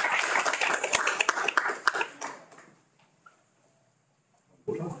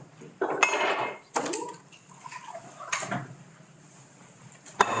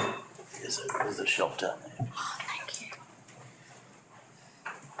 There's a shelf down there. Oh, thank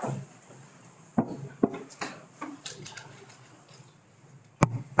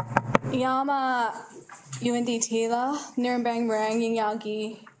you. Yama UND Teela, Nirambang Marang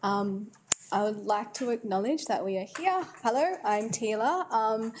Yingyagi. I would like to acknowledge that we are here. Hello, I'm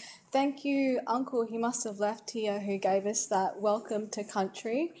Teela. Thank you, Uncle, he must have left here, who gave us that welcome to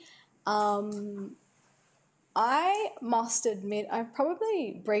country. I must admit I've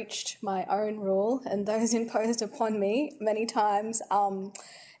probably breached my own rule and those imposed upon me many times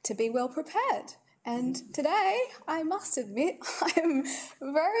to be well prepared. And today, I must admit, I am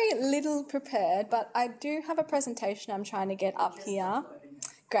very little prepared, but I do have a presentation I'm trying to get up here.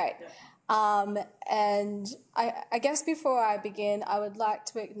 Great. And I guess before I begin, I would like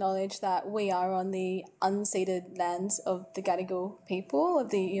to acknowledge that we are on the unceded lands of the Gadigal people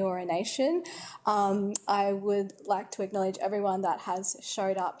of the Eora Nation. I would like to acknowledge everyone that has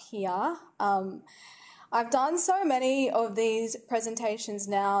showed up here. I've done so many of these presentations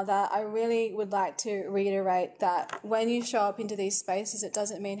now that I really would like to reiterate that when you show up into these spaces, it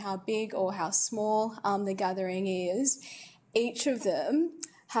doesn't mean how big or how small the gathering is. Each of them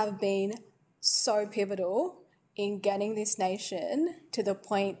have been so pivotal in getting this nation to the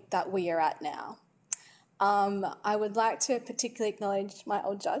point that we are at now. I would like to particularly acknowledge my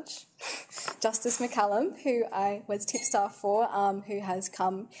old judge, Justice McCallum, who I was tip staff for, who has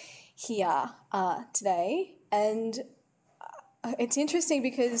come here today. And it's interesting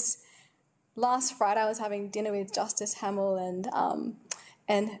because last Friday I was having dinner with Justice Hamill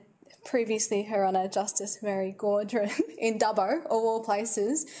and previously Her Honour Justice Mary Gaudron in Dubbo, of all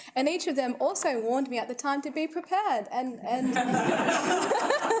places, and each of them also warned me at the time to be prepared, and and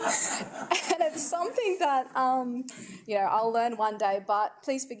it's something that I'll learn one day. But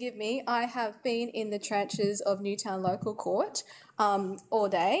please forgive me, I have been in the trenches of Newtown Local Court all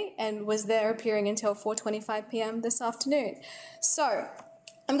day and was there appearing until 4:25 p.m. this afternoon. So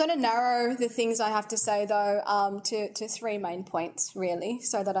I'm going to narrow the things I have to say, though, to three main points, really,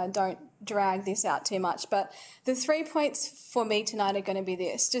 so that I don't drag this out too much. But the 3 points for me tonight are going to be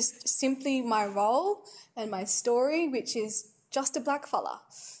this: just simply my role and my story, which is just a black fella.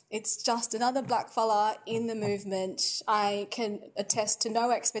 It's just another black fella in the movement. I can attest to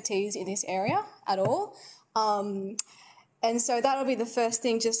no expertise in this area at all. And so that'll be the first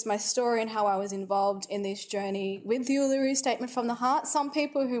thing, just my story and how I was involved in this journey with the Uluru Statement from the Heart. Some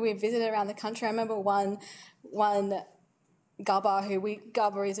people who we visited around the country, I remember one Gubba,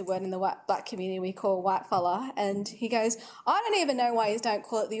 Gubba is a word in the black community we call white fella, and he goes, I don't even know why you don't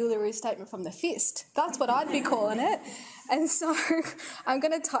call it the Uluru Statement from the Fist. That's what I'd be calling it. And so I'm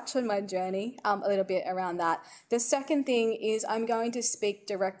going to touch on my journey a little bit around that. The second thing is I'm going to speak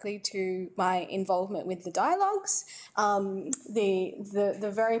directly to my involvement with the dialogues,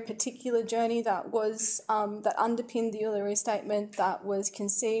 the very particular journey that was that underpinned the Uluru Statement, that was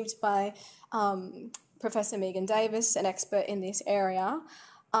conceived by Professor Megan Davis, an expert in this area.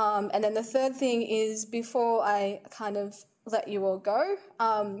 And then the third thing is, before I kind of let you all go,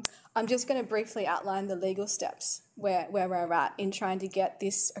 I'm just going to briefly outline the legal steps where we're at in trying to get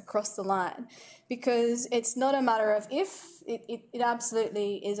this across the line, because it's not a matter of if, it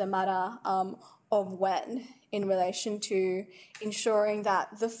absolutely is a matter of when, in relation to ensuring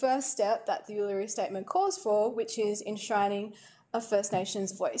that the first step that the Uluru Statement calls for, which is enshrining a First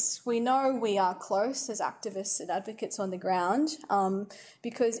Nations voice. We know we are close as activists and advocates on the ground,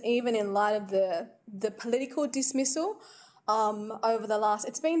 because even in light of the political dismissal over the last,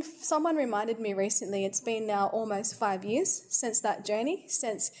 someone reminded me recently, it's been now almost 5 years since that journey,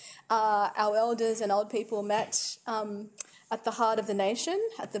 since our elders and old people met at the heart of the nation,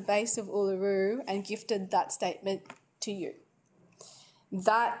 at the base of Uluru, and gifted that statement to you.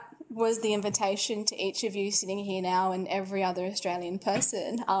 That was the invitation to each of you sitting here now and every other Australian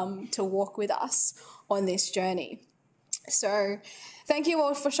person to walk with us on this journey. So thank you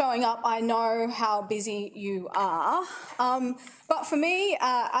all for showing up. I know how busy you are. But for me,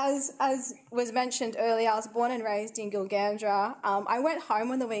 as was mentioned earlier, I was born and raised in Gilgandra. I went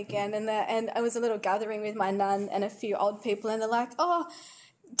home on the weekend and I was a little gathering with my nan and a few old people, and they're like, oh,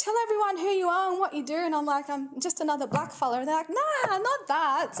 tell everyone who you are and what you do. And I'm like, I'm just another black fella. And they're like, nah, not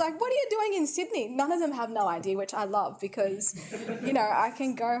that. It's like, what are you doing in Sydney? None of them have no idea, which I love because, I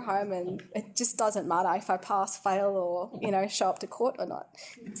can go home and it just doesn't matter if I pass, fail, or, show up to court or not.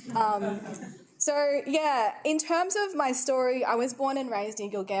 So, yeah, in terms of my story, I was born and raised in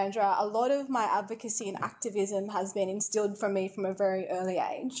Gilgandra. A lot of my advocacy and activism has been instilled from me from a very early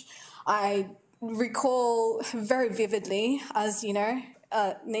age. I recall very vividly, as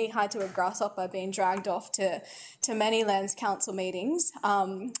knee-high to a grasshopper, being dragged off to many Lands Council meetings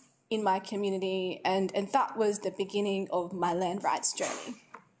in my community, and that was the beginning of my land rights journey.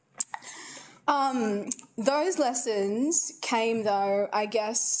 Those lessons came, though, I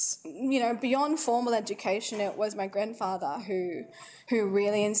guess, beyond formal education. It was my grandfather who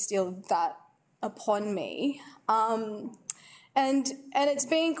really instilled that upon me. And it's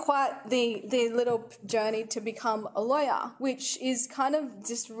been quite the little journey to become a lawyer, which is kind of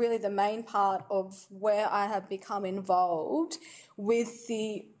just really the main part of where I have become involved with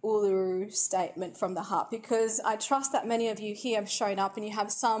the Uluru Statement from the Heart, because I trust that many of you here have shown up and you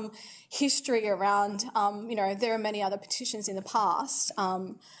have some history around, there are many other petitions in the past,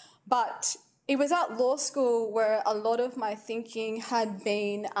 but it was at law school where a lot of my thinking had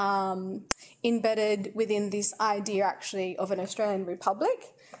been embedded within this idea, actually, of an Australian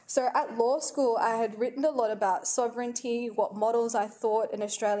republic. So at law school, I had written a lot about sovereignty, what models I thought an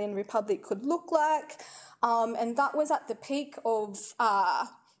Australian republic could look like, and that was at the peak of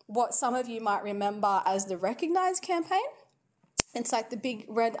what some of you might remember as the Recognise campaign. It's like the big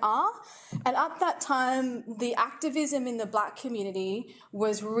red R. And at that time, the activism in the black community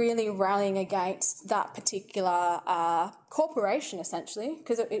was really rallying against that particular corporation, essentially,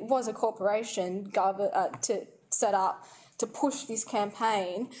 because it was a corporation to set up to push this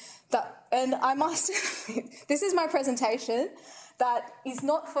campaign. And I must, this is my presentation. That is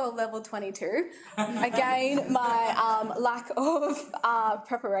not for level 22. Again, my lack of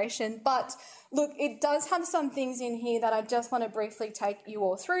preparation. But look, it does have some things in here that I just want to briefly take you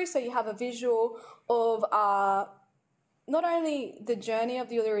all through, so you have a visual of not only the journey of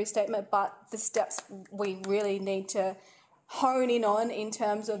the Uluru Statement, but the steps we really need to hone in on in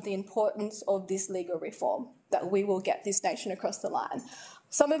terms of the importance of this legal reform, that we will get this nation across the line.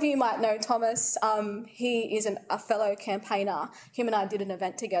 Some of you might know Thomas. He is a fellow campaigner. Him and I did an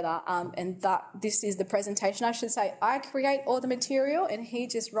event together, and this is the presentation. I should say I create all the material, and he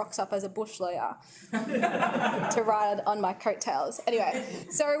just rocks up as a bush lawyer to ride on my coattails. Anyway,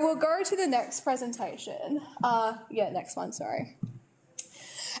 so we'll go to the next presentation. Next one, sorry.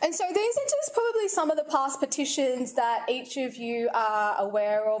 And so these are just probably some of the past petitions that each of you are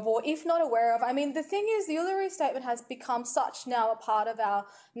aware of, or if not aware of. I mean, the thing is, the Uluru Statement has become such now a part of our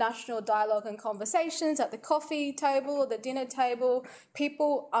national dialogue and conversations at the coffee table or the dinner table.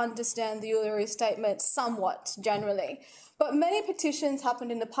 People understand the Uluru Statement somewhat, generally. But many petitions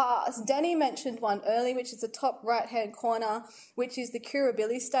happened in the past. Dani mentioned one early, which is the top right-hand corner, which is the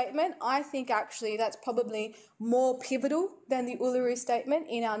Kirribilli Statement. I think actually that's probably more pivotal than the Uluru Statement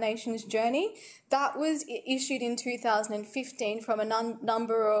in our nation's journey. That was issued in 2015 from a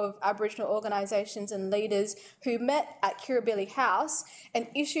number of Aboriginal organisations and leaders who met at Kirribilli House and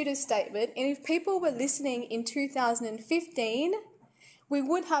issued a statement. And if people were listening in 2015, we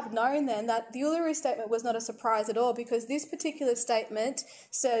would have known then that the Uluru Statement was not a surprise at all, because this particular statement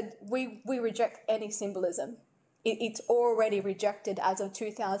said we reject any symbolism. It's already rejected as of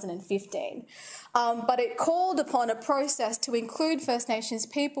 2015. But it called upon a process to include First Nations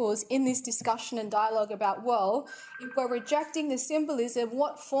peoples in this discussion and dialogue about, well, if we're rejecting the symbolism,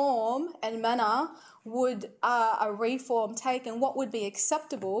 what form and manner would a reform take, and what would be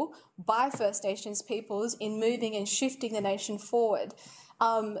acceptable by First Nations peoples in moving and shifting the nation forward?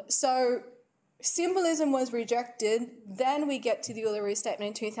 So symbolism was rejected. Then we get to the Uluru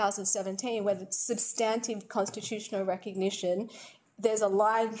Statement in 2017, where the substantive constitutional recognition, there's a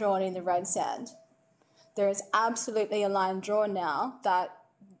line drawn in the red sand. There is absolutely a line drawn now that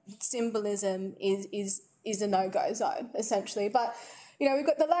symbolism is a no-go zone, essentially. But, you know, we've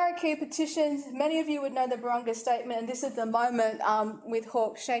got the Larkin petitions. Many of you would know the Barunga Statement, and this is the moment with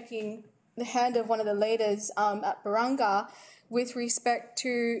Hawke shaking the hand of one of the leaders at Barunga with respect to,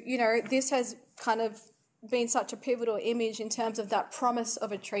 you know, this has kind of been such a pivotal image in terms of that promise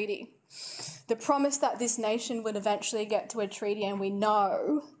of a treaty. The promise that this nation would eventually get to a treaty, and we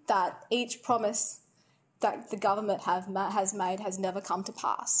know that each promise that the government has made has never come to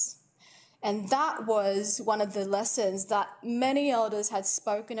pass. And that was one of the lessons that many elders had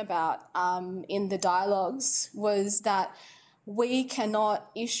spoken about in the dialogues, was that we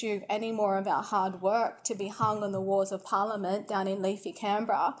cannot issue any more of our hard work to be hung on the walls of Parliament down in leafy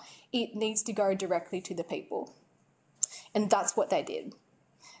Canberra. It needs to go directly to the people. And that's what they did.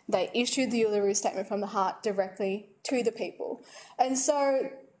 They issued the Uluru Statement from the Heart directly to the people. And so,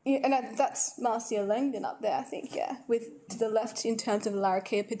 and that's Marcia Langdon up there, I think, yeah, with to the left in terms of the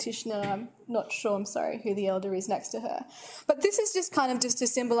Larkin petition, and I'm not sure, I'm sorry, who the elder is next to her. But this is just kind of just to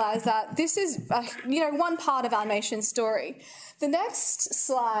symbolise that this is, you know, one part of our nation's story. The next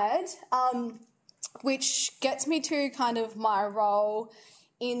slide, which gets me to kind of my role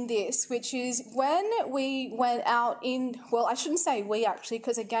in this, which is when we went out in, well, I shouldn't say we actually,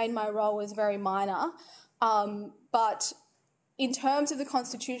 because again, my role was very minor, but in terms of the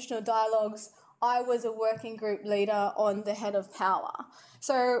constitutional dialogues, I was a working group leader on the head of power.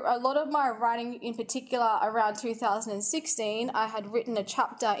 So a lot of my writing, in particular around 2016, I had written a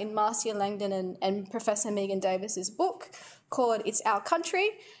chapter in Marcia Langdon and Professor Megan Davis's book called It's Our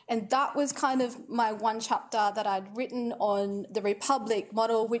Country, and that was kind of my one chapter that I'd written on the Republic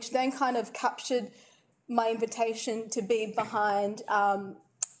model, which then kind of captured my invitation to be behind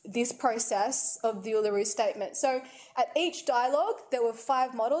this process of the Uluru Statement. So at each dialogue, there were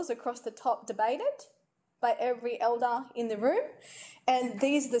 5 models across the top debated by every elder in the room. And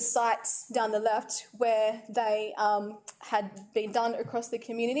these are the sites down the left where they had been done across the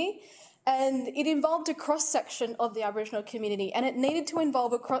community. And it involved a cross-section of the Aboriginal community, and it needed to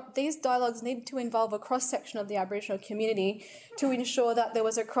involve these dialogues needed to involve a cross-section of the Aboriginal community to ensure that there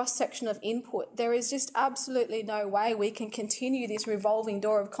was a cross-section of input. There is just absolutely no way we can continue this revolving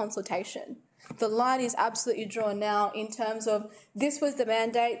door of consultation. The line is absolutely drawn now in terms of this was the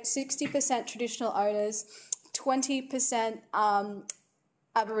mandate: 60% traditional owners, 20%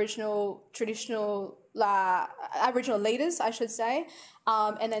 Aboriginal leaders, I should say,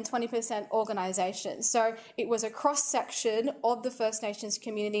 and then 20% organisations. So it was a cross-section of the First Nations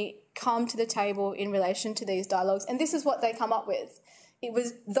community come to the table in relation to these dialogues, and this is what they come up with. It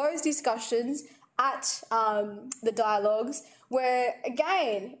was those discussions at the dialogues where,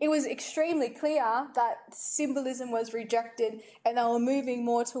 again, it was extremely clear that symbolism was rejected and they were moving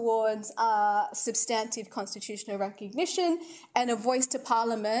more towards substantive constitutional recognition, and a voice to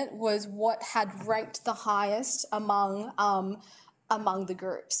Parliament was what had ranked the highest among the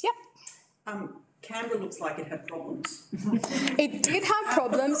groups. Yep. Canberra looks like it had problems. It did have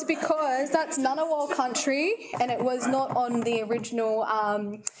problems because that's Ngunnawal country, and it was not on the original.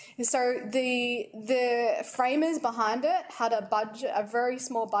 So the framers behind it had a very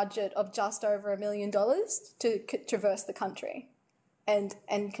small budget of just over $1 million to traverse the country, and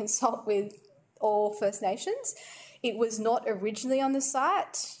consult with all First Nations. It was not originally on the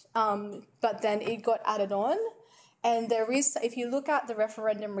site, but then it got added on, and there is. If you look at the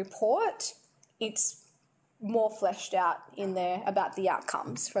referendum report, it's more fleshed out in there about the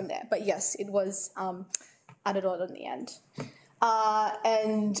outcomes from there. But yes, it was added on in the end.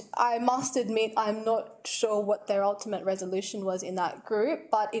 And I must admit, I'm not sure what their ultimate resolution was in that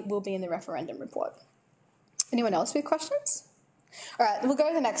group, but it will be in the referendum report. Anyone else with questions? All right, we'll go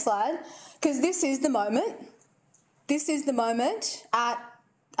to the next slide, because this is the moment. This is the moment at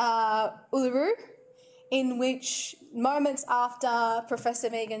Uluru, in which moments after Professor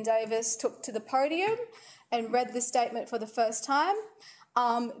Megan Davis took to the podium and read the statement for the first time,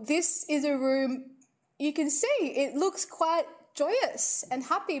 this is a room, you can see, it looks quite joyous and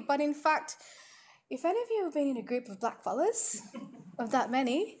happy, but in fact, if any of you have been in a group of blackfellas, of that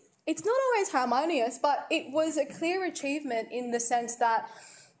many, it's not always harmonious, but it was a clear achievement in the sense that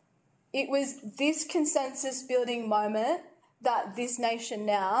it was this consensus building moment that this nation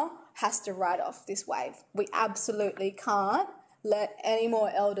now has to ride off this wave. We absolutely can't let any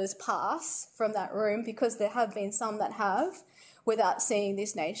more elders pass from that room, because there have been some that have, without seeing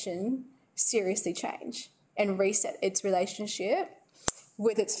this nation seriously change and reset its relationship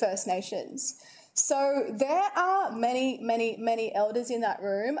with its First Nations. So there are many elders in that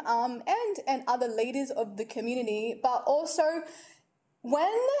room, and other leaders of the community, but also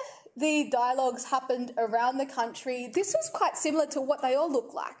when the dialogues happened around the country, this was quite similar to what they all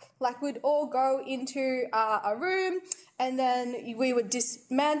look like. Like, we'd all go into a room, and then we would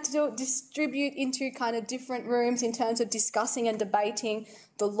distribute into kind of different rooms in terms of discussing and debating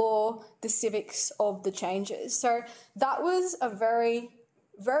the law, the civics of the changes. So that was a very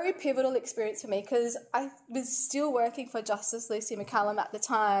pivotal experience for me, because I was still working for Justice Lucy McCallum at the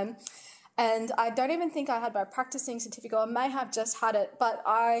time, and I don't even think I had my practicing certificate. I may have just had it, but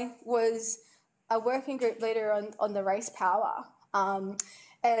I was a working group leader on the race power.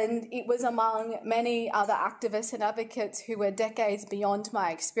 And it was among many other activists and advocates who were decades beyond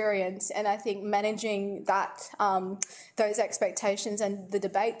my experience. And I think managing that, those expectations and the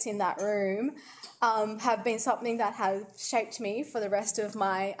debates in that room have been something that has shaped me for the rest of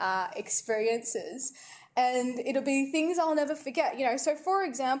my experiences. And it'll be things I'll never forget, you know. So, for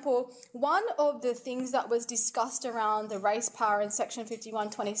example, one of the things that was discussed around the race power in Section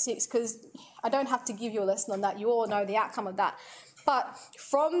 5126, because I don't have to give you a lesson on that, you all know the outcome of that. But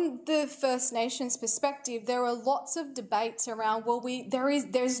from the First Nations perspective, there are lots of debates around, well,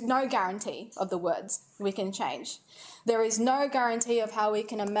 there's no guarantee of the words we can change. There is no guarantee of how we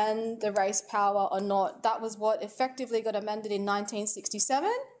can amend the race power or not. That was what effectively got amended in 1967.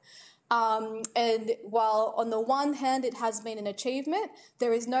 And while on the one hand it has been an achievement,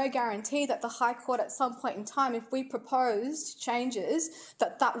 there is no guarantee that the High Court at some point in time, if we proposed changes,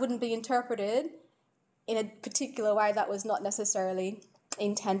 that wouldn't be interpreted in a particular way that was not necessarily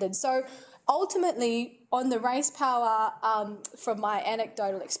intended. So ultimately, on the race power, from my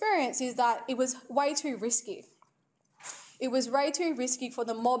anecdotal experience, is that it was way too risky. It was way too risky for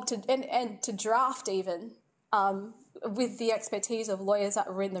the mob to draft even, with the expertise of lawyers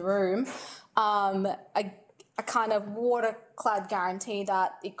that were in the room, a kind of waterclad guarantee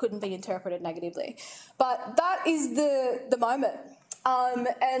that it couldn't be interpreted negatively. But that is the moment.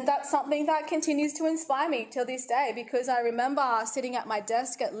 And that's something that continues to inspire me till this day, because I remember sitting at my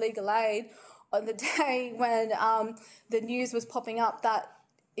desk at Legal Aid on the day when the news was popping up that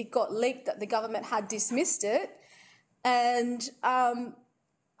it got leaked that the government had dismissed it, and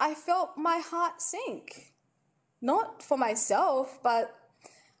I felt my heart sink. Not for myself, but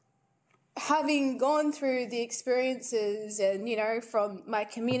having gone through the experiences and, you know, from my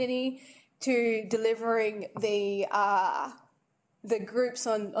community to delivering the groups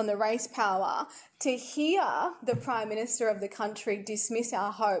on the race power, to hear the Prime Minister of the country dismiss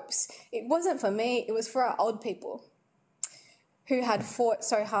our hopes, it wasn't for me, it was for our old people who had fought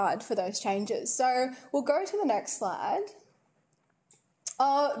so hard for those changes. So we'll go to the next slide.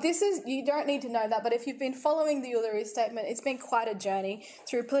 You don't need to know that, but if you've been following the Uluru Statement, it's been quite a journey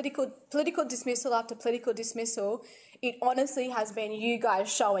through political dismissal after political dismissal. It honestly has been you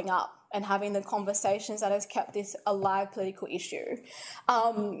guys showing up and having the conversations that has kept this a live political issue.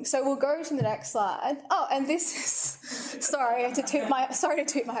 So we'll go to the next slide. Oh, and this is, sorry to toot my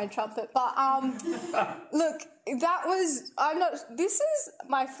own trumpet, but look, this is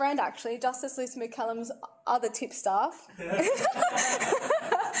my friend actually, Justice Lucy McCallum's other tip staff.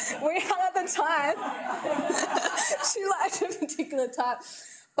 We had at the time, she liked a particular type.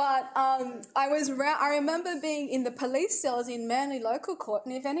 But I remember being in the police cells in Manly Local Court,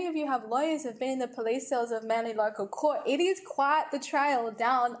 and if any of you have lawyers who have been in the police cells of Manly Local Court, it is quite the trail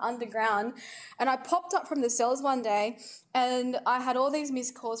down underground. And I popped up from the cells one day, and I had all these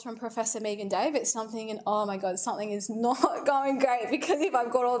missed calls from Professor Megan Davis, and I'm thinking, oh my God, something is not going great, because if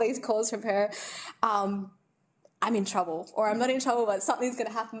I've got all these calls from her, I'm in trouble, or I'm not in trouble, but something's going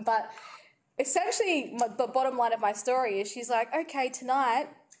to happen. But essentially, the bottom line of my story is she's like, okay, tonight,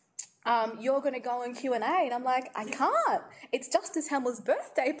 you're going to go on Q&A. And I'm like, I can't. It's Justice Hamill's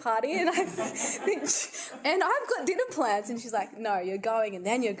birthday party, and I've got dinner plans. And she's like, no, you're going, and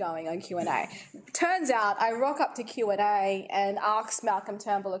then you're going on Q&A. Turns out I rock up to Q&A and ask Malcolm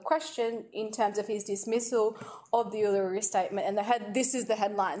Turnbull a question in terms of his dismissal of the Uluru Statement, and this is the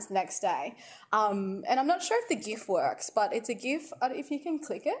headlines the next day. And I'm not sure if the GIF works, but it's a GIF. If you can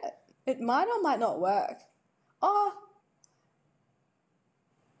click it, it might or might not work. Oh.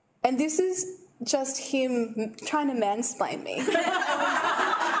 And this is just him trying to mansplain me.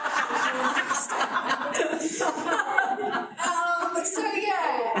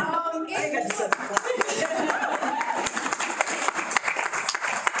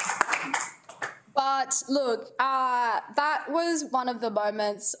 But look, that was one of the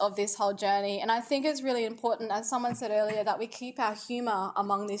moments of this whole journey, and I think it's really important, as someone said earlier, that we keep our humour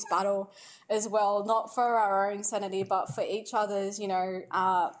among this battle as well, not for our own sanity, but for each other's,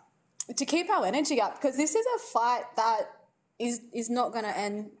 to keep our energy up, because this is a fight that is not going to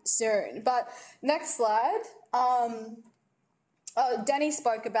end soon. But next slide. Dani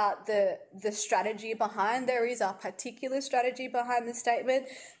spoke about the strategy behind. There is a particular strategy behind the statement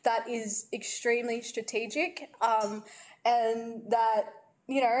that is extremely strategic, and that,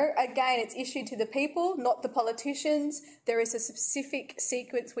 again, it's issued to the people, not the politicians. There is a specific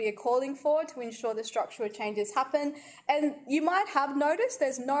sequence we are calling for to ensure the structural changes happen. And you might have noticed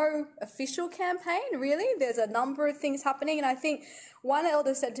there's no official campaign, really. There's a number of things happening. And I think one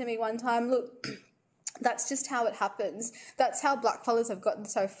elder said to me one time, look, that's just how it happens. That's how blackfellas have gotten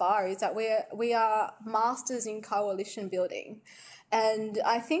so far, is that we are masters in coalition building. And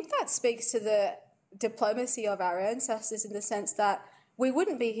I think that speaks to the diplomacy of our ancestors, in the sense that we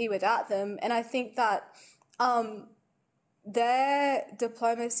wouldn't be here without them. And I think that their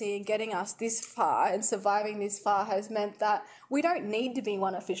diplomacy in getting us this far and surviving this far has meant that we don't need to be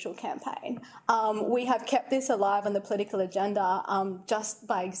one official campaign. We have kept this alive on the political agenda just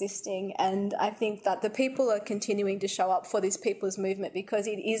by existing, and I think that the people are continuing to show up for this people's movement because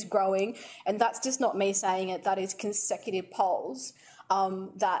it is growing, and that's just not me saying it, that is consecutive polls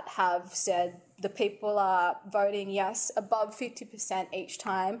that have said the people are voting yes above 50% each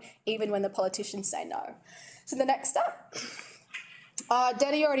time, even when the politicians say no. So the next step,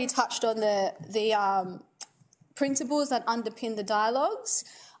 Dani already touched on the principles that underpin the dialogues.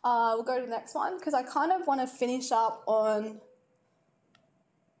 We'll go to the next one, because I kind of want to finish up on.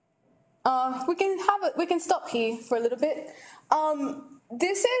 We can stop here for a little bit.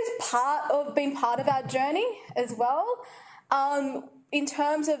 This is been part of our journey as well. In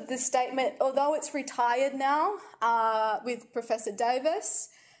terms of the statement, although it's retired now with Professor Davis,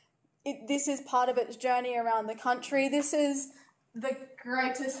 this is part of its journey around the country. This is the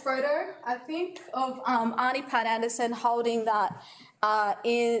greatest photo, I think, of Arnie Pat Anderson holding that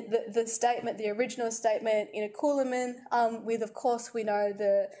in the statement, the original statement, in a Coolaman, with, of course, we know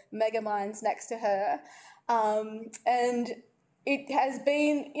the mega mines next to her. And it has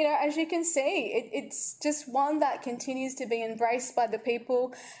been, as you can see, it's just one that continues to be embraced by the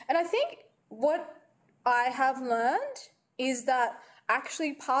people. And I think what I have learned is that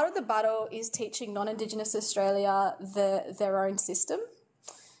actually part of the battle is teaching non-Indigenous Australia their own system,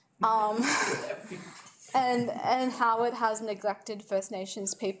 and how it has neglected First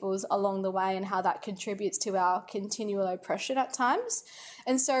Nations peoples along the way, and how that contributes to our continual oppression at times.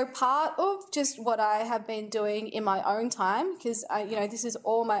 And so part of just what I have been doing in my own time, because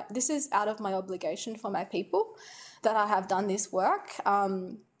this is out of my obligation for my people that I have done this work.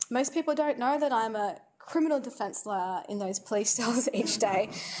 Most people don't know that I'm a criminal defence lawyer in those police cells each day.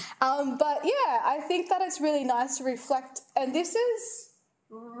 But yeah, I think that it's really nice to reflect. And this is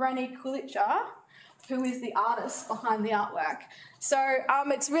Rani Kulicha, who is the artist behind the artwork. So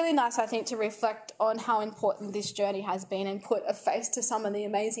it's really nice, I think, to reflect on how important this journey has been and put a face to some of the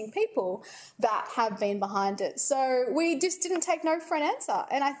amazing people that have been behind it. So we just didn't take no for an answer.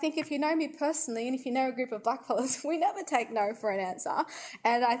 And I think if you know me personally, and if you know a group of blackfellas, we never take no for an answer.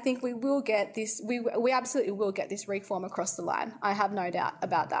 And I think we will get this, we absolutely will get this reform across the line. I have no doubt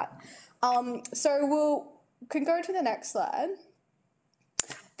about that. So can go to the next slide.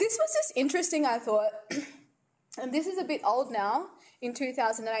 This was just interesting, I thought, and this is a bit old now, in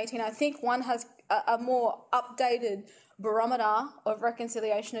 2018. I think one has a more updated barometer of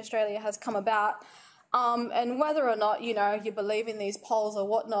Reconciliation Australia has come about, and whether or not, you believe in these polls or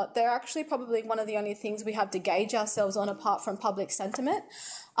whatnot, they're actually probably one of the only things we have to gauge ourselves on apart from public sentiment.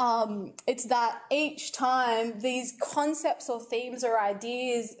 It's that each time these concepts or themes or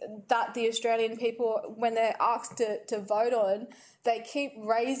ideas that the Australian people, when they're asked to vote on, they keep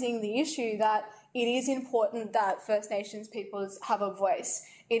raising the issue that it is important that First Nations peoples have a voice.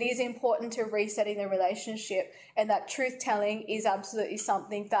 It is important to resetting the relationship, and that truth-telling is absolutely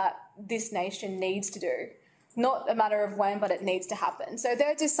something that this nation needs to do. Not a matter of when, but it needs to happen. So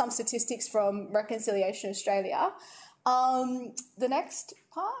there are just some statistics from Reconciliation Australia. The next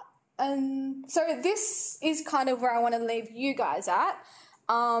part. And so this is kind of where I want to leave you guys at,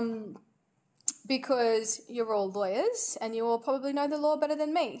 because you're all lawyers and you all probably know the law better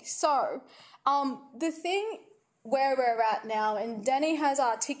than me. So the thing where we're at now, and Dani has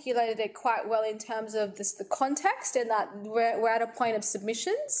articulated it quite well in terms of the context, and that we're at a point of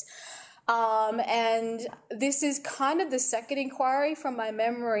submissions. And this is kind of the second inquiry from my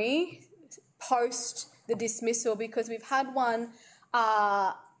memory post the dismissal, because we've had one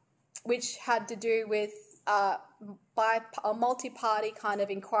which had to do with by a multi-party kind of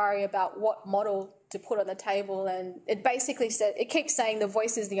inquiry about what model to put on the table, and it basically said, it keeps saying the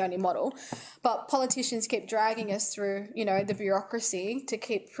voice is the only model, but politicians keep dragging us through, you know, the bureaucracy to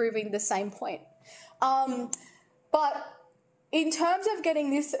keep proving the same point. But in terms of getting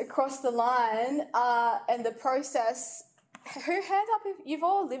this across the line and the process, hands up if you've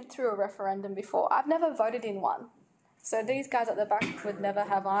all lived through a referendum before. I've never voted in one. So these guys at the back would never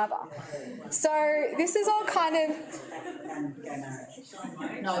have either. So this is all kind of...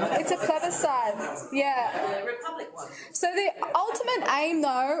 It's a plebiscite. Yeah. Republic one. So the ultimate aim,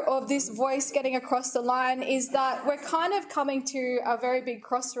 though, of this voice getting across the line is that we're kind of coming to a very big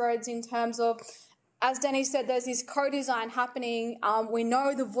crossroads in terms of, as Dani said, there's this co-design happening. We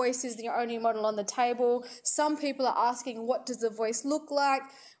know the voice is the only model on the table. Some people are asking, what does the voice look like?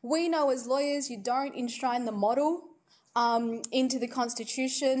 We know as lawyers you don't enshrine the model into the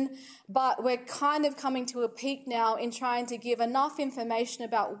Constitution, but we're kind of coming to a peak now in trying to give enough information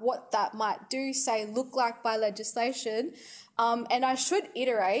about what that might do, say, look like by legislation. And I should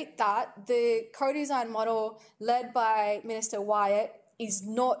iterate that the co-design model led by Minister Wyatt is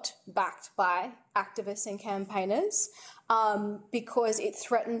not backed by activists and campaigners because it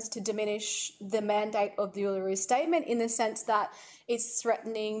threatens to diminish the mandate of the Uluru Statement in the sense that it's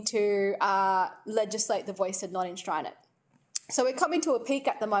threatening to legislate the voice and not enshrine it. So we're coming to a peak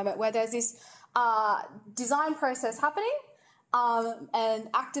at the moment where there's this design process happening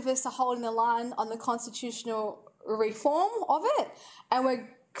and activists are holding the line on the constitutional reform of it, and we're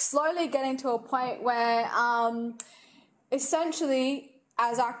slowly getting to a point where essentially,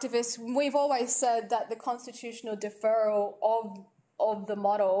 as activists, we've always said that the constitutional deferral of the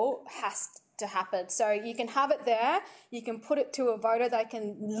model has to happen. So you can have it there, you can put it to a voter, they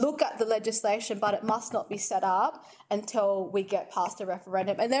can look at the legislation, but it must not be set up until we get past the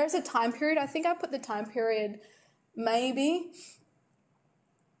referendum. And there is a time period, I think I put the time period maybe.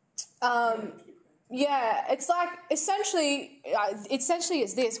 Yeah, it's like essentially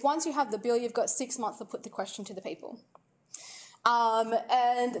it's this. Once you have the bill, you've got 6 months to put the question to the people.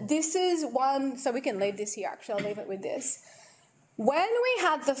 And this is one, so we can leave this here, actually, I'll leave it with this. When we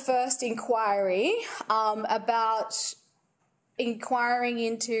had the first inquiry about inquiring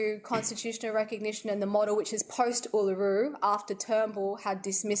into constitutional recognition and the model, which is post-Uluru, after Turnbull had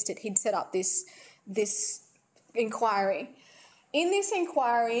dismissed it, he'd set up this inquiry. In this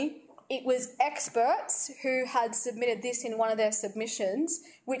inquiry, it was experts who had submitted this in one of their submissions,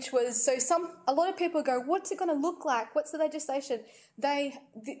 which was, a lot of people go, what's it going to look like? What's the legislation? They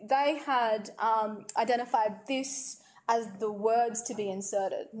had identified this as the words to be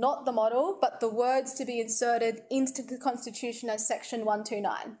inserted, not the model, but the words to be inserted into the Constitution as Section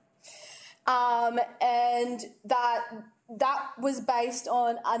 129. And that was based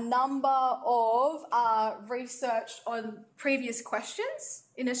on a number of research on previous questions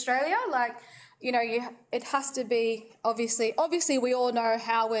in Australia. Like, you know, it has to be, obviously we all know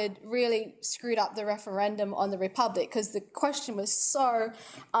Howard really screwed up the referendum on the Republic because the question was so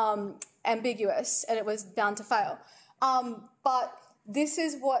ambiguous and it was bound to fail. But this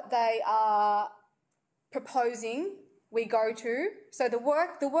is what they are proposing we go to. So the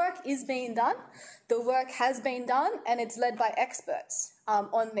work is being done, the work has been done, and it's led by experts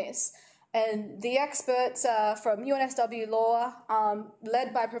on this. And the experts from UNSW Law,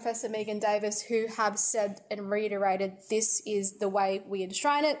 led by Professor Megan Davis, who have said and reiterated this is the way we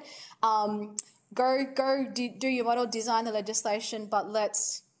enshrine it. Do your model, design the legislation, but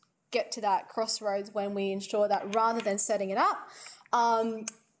let's get to that crossroads when we ensure that rather than setting it up,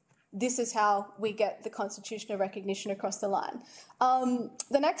 this is how we get the constitutional recognition across the line.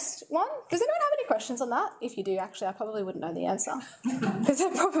 The next one, does anyone have any questions on that? If you do, actually, I probably wouldn't know the answer. Because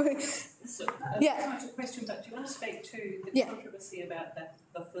they're probably... So, yeah. Not a question, but do you want to speak to the controversy about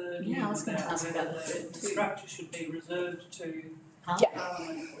the third? Yeah, I was going to ask about the third too. Structure should be reserved to Yeah.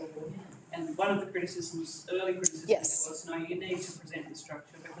 Parliament. And one of the criticisms, early criticisms, was no, you need to present the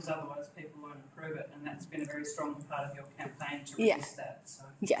structure because otherwise people won't approve it, and that's been a very strong part of your campaign to resist that. So.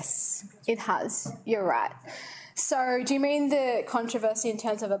 Yes, it has. You're right. So do you mean the controversy in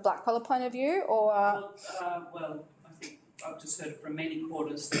terms of a blackfellow point of view, or...? Well, I think I've just heard from many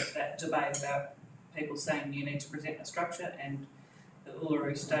quarters that debate about people saying you need to present a structure, and the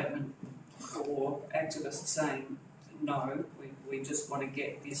Uluru Statement for activists saying no, we just want to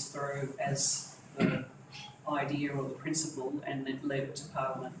get this through as the idea or the principle and then leave it to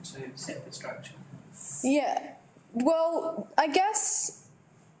Parliament to set the structure. Yeah. Well, I guess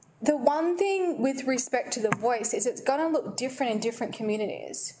the one thing with respect to the voice is it's going to look different in different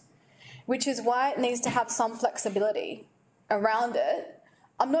communities, which is why it needs to have some flexibility around it.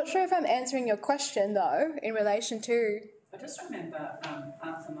 I'm not sure if I'm answering your question though, in relation to. I just remember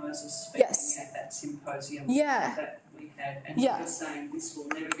Arthur Moses speaking at that symposium that we had, and he was saying this will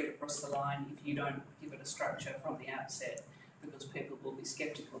never get across the line if you don't give it a structure from the outset, because people will be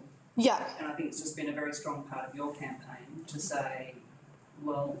sceptical. Yeah. And I think it's just been a very strong part of your campaign to say,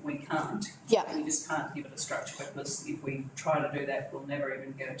 well, we can't. Yeah. We just can't give it a structure, because if we try to do that, we'll never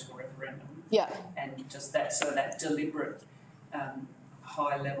even get it to a referendum. Yeah. And just that, so that deliberate,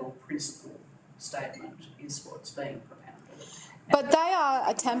 high-level principle statement is what's being propounded. But they are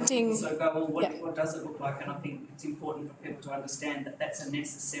attempting. So go, well, what does it look like? And I think it's important for people to understand that that's a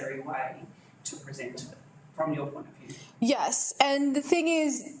necessary way to present it from your point of view. Yes, and the thing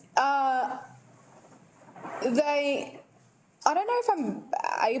is, I don't know if I'm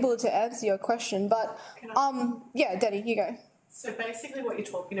able to answer your question, but yeah, Dani, you go. So basically what you're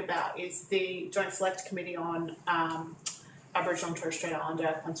talking about is the Joint Select Committee on Aboriginal and Torres Strait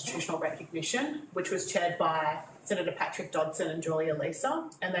Islander Constitutional Recognition, which was chaired by Senator Patrick Dodson and Julia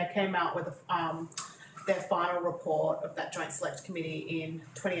Leeser, and they came out with their final report of that Joint Select Committee in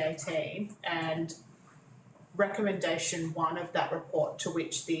 2018, and recommendation 1 of that report, to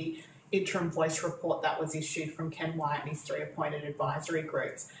which the interim voice report that was issued from Ken Wyatt and his 3 appointed advisory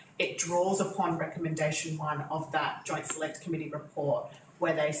groups, it draws upon recommendation 1 of that Joint Select Committee report,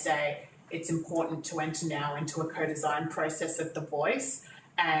 where they say it's important to enter now into a co-design process of the voice.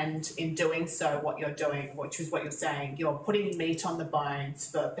 And in doing so, what you're doing, which is what you're saying, you're putting meat on the bones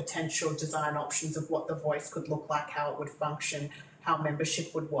for potential design options of what the voice could look like, how it would function, how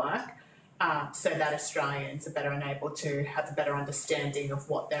membership would work, so that Australians are better enabled to have a better understanding of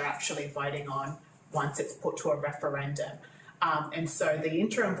what they're actually voting on once it's put to a referendum. And so the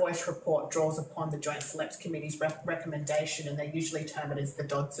interim voice report draws upon the Joint Select Committee's recommendation, and they usually term it as the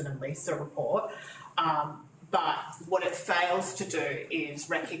Dodson and Leeser report. But what it fails to do is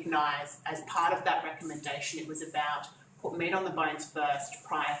recognise, as part of that recommendation, it was about put meat on the bones first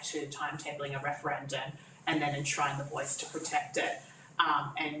prior to timetabling a referendum, and then enshrine the voice to protect it.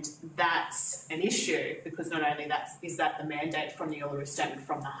 And that's an issue, because not only is that the mandate from the Uluru Statement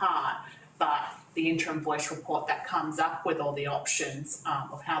from the Heart, but the interim voice report that comes up with all the options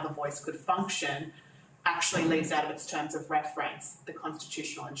of how the voice could function actually leaves out of its terms of reference the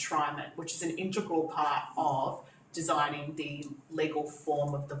constitutional enshrinement, which is an integral part of designing the legal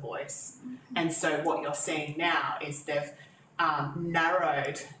form of the voice. And so what you're seeing now is they've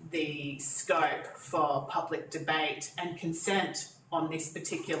narrowed the scope for public debate and consent on this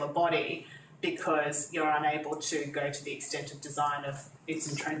particular body, because you're unable to go to the extent of design of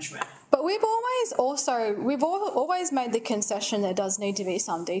its entrenchment. But we've always made the concession there does need to be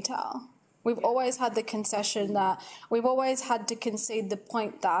some detail. We've always had the concession that we've always had to concede the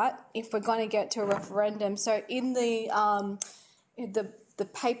point that if we're going to get to a referendum, so in the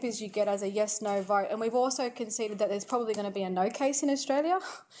papers you get as a yes/no vote, and we've also conceded that there's probably going to be a no case in Australia.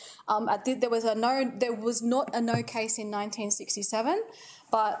 There was not a no case in 1967,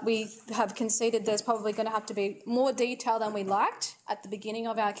 but we have conceded there's probably going to have to be more detail than we liked at the beginning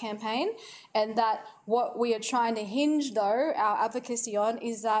of our campaign, and that what we are trying to hinge, though, our advocacy on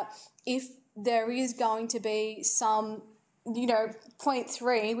is that if there is going to be some, point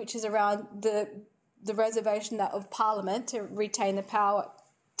 3, which is around the reservation of Parliament to retain the power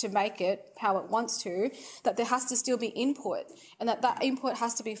to make it how it wants to, that there has to still be input, and that input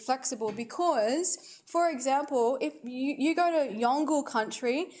has to be flexible, because, for example, if you go to Yolngu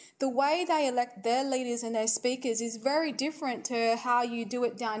country, the way they elect their leaders and their speakers is very different to how you do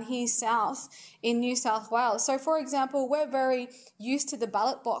it down here south in New South Wales. So, for example, we're very used to the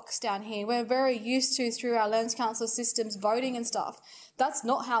ballot box down here. We're very used to, through our Lands Council systems, voting and stuff. That's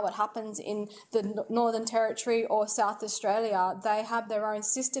not how it happens in the Northern Territory or South Australia. They have their own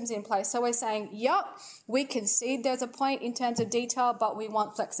systems in place. So we're saying, yep, we concede there's a point in terms of detail, but we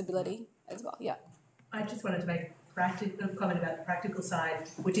want flexibility as well. Yeah. I just wanted to make a comment about the practical side,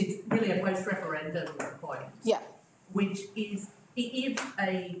 which is really a post-referendum point. Yeah. Which is, if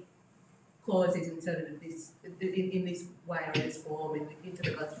a clause is inserted in this way or this form into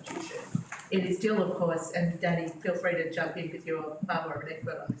the Constitution, it is still, of course, and Dani, feel free to jump in because you're far more of an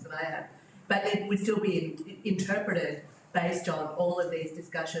expert on this than I am, but it would still be interpreted based on all of these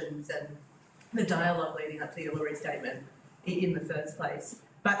discussions and the dialogue leading up to the Uluru Statement in the first place.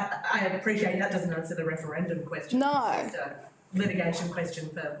 But I appreciate that doesn't answer the referendum question. No. It's just a litigation question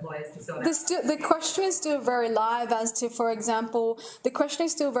for lawyers to sort out. The question is still very live as to, for example, the question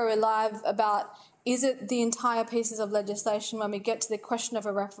is still very live about is it the entire pieces of legislation when we get to the question of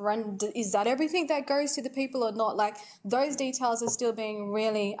a referendum? Is that everything that goes to the people or not? Like, those details are still being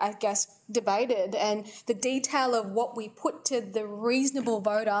really, I guess, debated, and the detail of what we put to the reasonable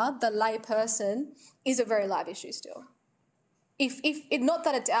voter, the lay person, is a very live issue still. If not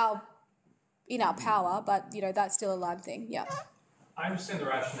that it's in our power, but, you know, that's still a live thing, yeah. I understand the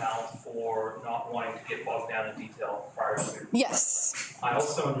rationale for not wanting to get bogged down in detail prior to. Yes. I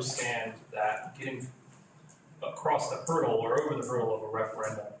also understand that getting across the hurdle or over the hurdle of a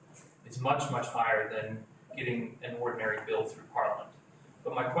referendum is much, much higher than getting an ordinary bill through Parliament.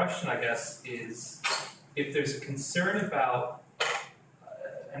 But my question, I guess, is if there's a concern about,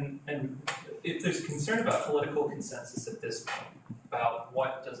 and if there's a concern about political consensus at this point about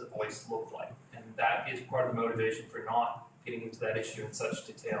what does a voice look like, and that is part of the motivation for not getting into that issue in such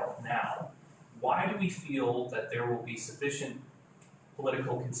detail now, why do we feel that there will be sufficient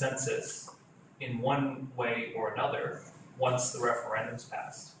political consensus in one way or another once the referendum's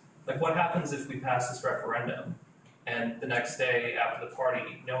passed? Like, what happens if we pass this referendum and the next day after the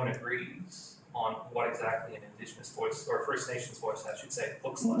party, no one agrees on what exactly an Indigenous voice, or First Nations voice, I should say,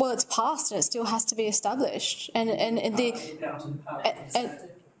 looks like? Well, it's passed and it still has to be established. Yeah.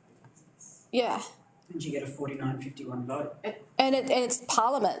 And you get a 49-51 vote. And it's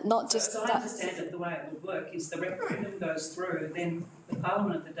Parliament, not just... So I understand that the way it would work is the referendum goes through, then the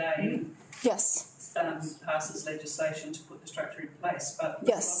Parliament of the day yes. Passes legislation to put the structure in place, but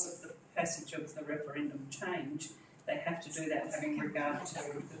yes. because of the passage of the referendum change, they have to do that having regard to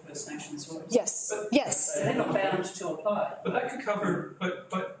the First Nations voice. Yes, yes. So they're not bound to apply. But that could cover,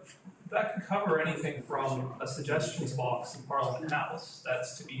 but that could cover anything from a suggestions box in Parliament House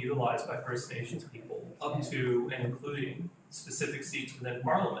that's to be utilised by First Nations people, up to and including specific seats within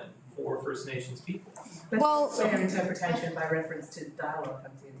Parliament for First Nations people. Well, fair interpretation by reference to dialogue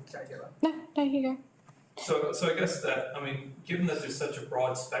comes in. Sorry, no, you go. So I guess that, I mean, given that there's such a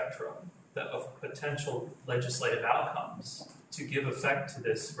broad spectrum of potential legislative outcomes to give effect to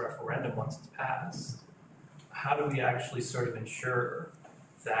this referendum once it's passed, how do we actually sort of ensure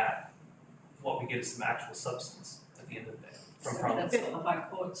that what we get is some actual substance at the end of the day from Parliament? That's what the High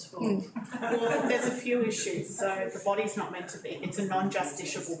Court's for. Well, there's a few issues. So the body's not meant to be, it's a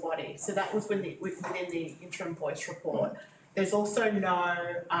non-justiciable body. So that was within the interim voice report. There's also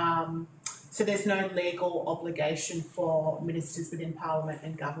there's no legal obligation for ministers within Parliament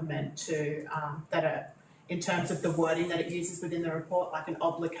and government to, that are, in terms of the wording that it uses within the report, like an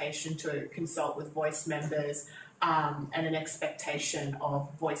obligation to consult with voice members, and an expectation of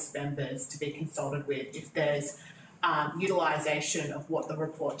voice members to be consulted with if there's utilisation of what the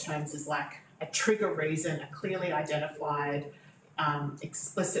report terms as like a trigger reason, a clearly identified,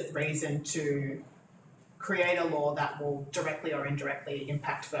 explicit reason to create a law that will directly or indirectly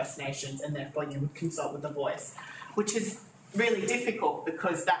impact First Nations, and therefore you would consult with the voice, which is really difficult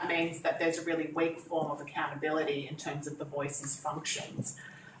because that means that there's a really weak form of accountability in terms of the voice's functions.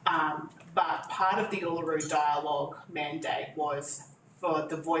 But part of the Uluru Dialogue mandate was for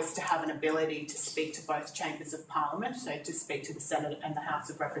the voice to have an ability to speak to both chambers of Parliament, so to speak to the Senate and the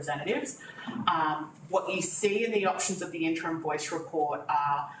House of Representatives. What you see in the options of the interim voice report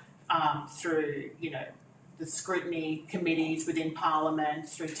are through, the scrutiny committees within Parliament,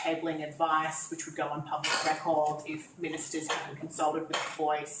 through tabling advice, which would go on public record if ministers haven't consulted with the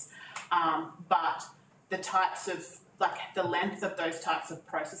voice. But the types of, the length of those types of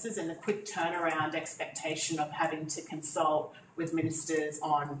processes and the quick turnaround expectation of having to consult with ministers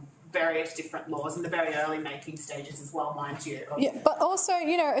on various different laws in the very early making stages as well, mind you. Yeah, but also,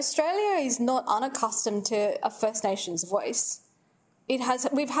 Australia is not unaccustomed to a First Nations voice.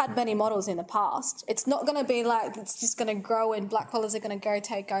 We've had many models in the past. It's not going to be like it's just going to grow and blackfellas are going to go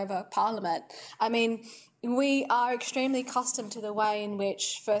take over Parliament. I mean, we are extremely accustomed to the way in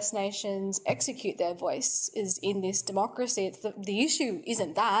which First Nations execute their voice is in this democracy. The issue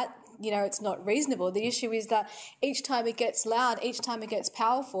isn't that, it's not reasonable. The issue is that each time it gets loud, each time it gets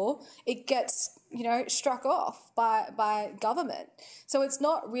powerful, it gets, struck off by government. So it's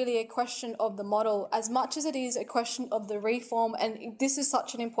not really a question of the model as much as it is a question of the reform. And this is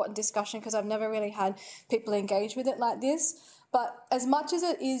such an important discussion because I've never really had people engage with it like this. But as much as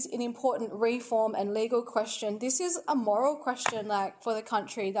it is an important reform and legal question, this is a moral question for the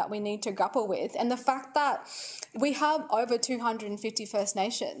country that we need to grapple with. And the fact that we have over 250 First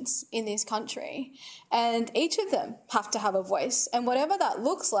Nations in this country and each of them have to have a voice. And whatever that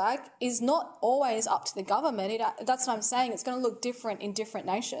looks like is not always up to the government. That's what I'm saying. It's going to look different in different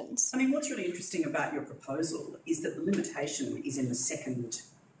nations. I mean, what's really interesting about your proposal is that the limitation is in the second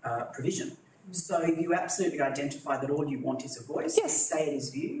provision. So you absolutely identify that all you want is a voice. Yes. You say it is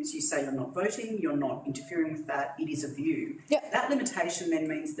views. You say you're not voting. You're not interfering with that. It is a view. Yep. That limitation then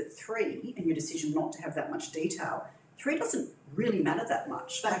means that 3, and your decision not to have that much detail, 3 doesn't really matter that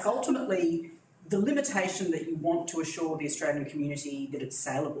much. Like ultimately, the limitation that you want to assure the Australian community that it's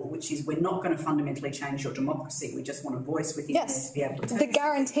saleable, which is we're not going to fundamentally change your democracy, we just want a voice within there to be able to take the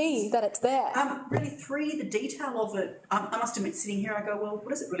guarantee that it's there. Really, 3, the detail of it, I must admit, sitting here, I go, well, what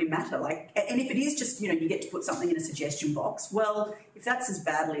does it really matter? Like, and if it is just, you get to put something in a suggestion box, well, if that's as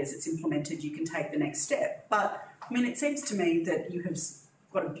badly as it's implemented, you can take the next step. But, it seems to me that you have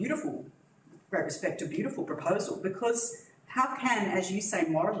got a beautiful, great respect, a beautiful proposal, because how can, as you say,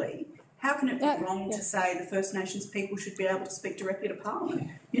 morally, how can it be wrong to say the First Nations people should be able to speak directly to Parliament?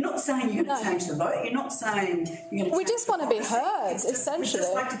 You're not saying you're going to change the vote. You're not saying you're going to. We just want to be heard, essentially. We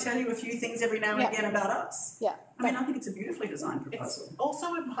just like to tell you a few things every now and again about us. Yeah. I think it's a beautifully designed proposal. It's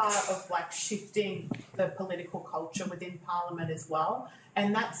also a part of shifting the political culture within Parliament as well,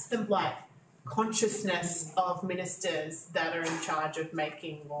 and that's the consciousness of ministers that are in charge of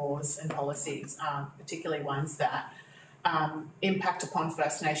making laws and policies, particularly ones that impact upon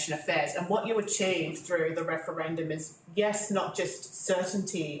First Nation affairs. And what you achieve through the referendum is, yes, not just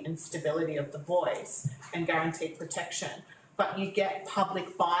certainty and stability of the voice and guaranteed protection, but you get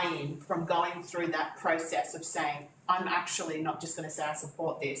public buy-in from going through that process of saying, I'm actually not just going to say I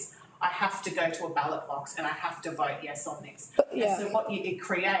support this, I have to go to a ballot box and I have to vote yes on this. And so what it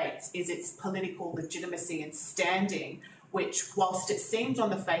creates is its political legitimacy and standing, which, whilst it seems on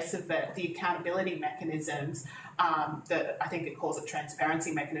the face of it, the accountability mechanisms, that I think it calls it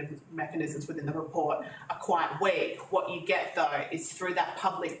transparency mechanisms within the report, are quite weak. What you get, though, is through that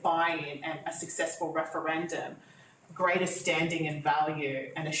public buy-in and a successful referendum, greater standing and value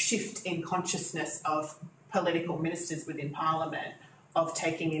and a shift in consciousness of political ministers within Parliament of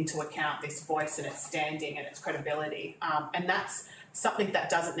taking into account this voice and its standing and its credibility. And that's something that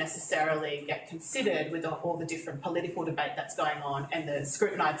doesn't necessarily get considered with all the different political debate that's going on and the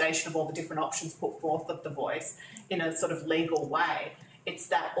scrutinisation of all the different options put forth of the voice in a sort of legal way. It's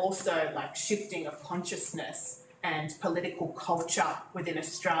that also shifting of consciousness and political culture within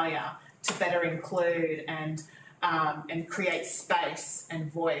Australia to better include and create space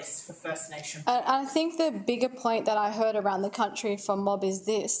and voice for First Nation. I think the bigger point that I heard around the country from Mob is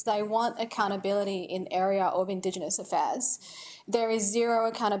this: they want accountability in area of Indigenous affairs. There is zero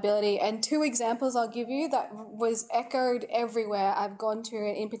accountability, and 2 examples I'll give you that was echoed everywhere I've gone to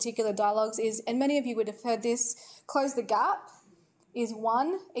in particular dialogues is, and many of you would have heard this, close the gap is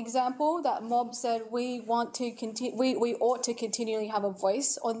one example that Mob said we ought to continually have a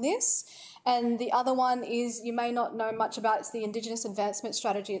voice on this. And the other one is, you may not know much about, it's the Indigenous Advancement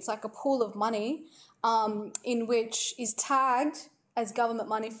Strategy. It's like a pool of money in which is tagged as government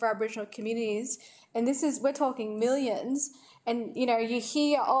money for Aboriginal communities. And we're talking millions. And, you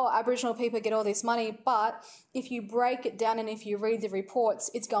hear, Aboriginal people get all this money, but if you break it down and if you read the reports,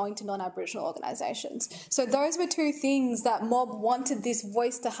 it's going to non-Aboriginal organisations. So those were 2 things that Mob wanted this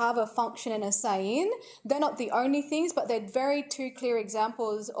voice to have a function and a say in. They're not the only things, but they're very 2 clear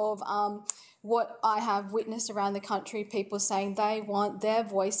examples of what I have witnessed around the country, people saying they want their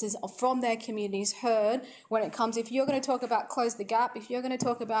voices from their communities heard when it comes, if you're going to talk about close the gap, if you're going to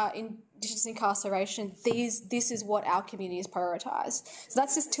talk about Indigenous incarceration, this is what our communities prioritise. So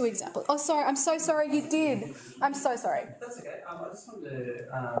that's just 2 examples. Oh, sorry, I'm so sorry you did. I'm so sorry. That's okay. I just wanted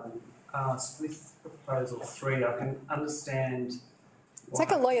to ask, with proposal 3, I can understand... It's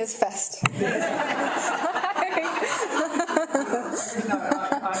like a lawyer's fest. I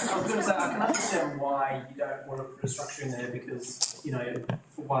was going to say, I can understand why you don't want to put a structure in there because,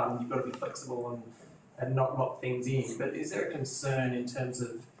 for one, you've got to be flexible and not lock things in. But is there a concern in terms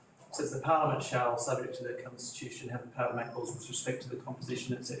of, says the Parliament shall, subject to the Constitution, have the power to make laws with respect to the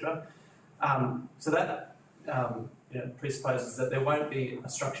composition, etc. So that presupposes that there won't be a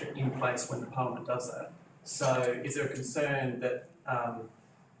structure in place when the Parliament does that. So is there a concern that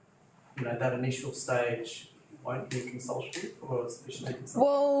that initial stage won't be consultative or sufficiently consultative?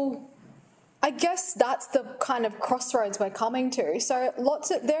 Well, I guess that's the kind of crossroads we're coming to. So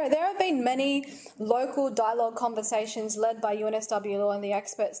there have been many local dialogue conversations led by UNSW Law and the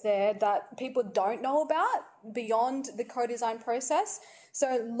experts there that people don't know about beyond the co-design process.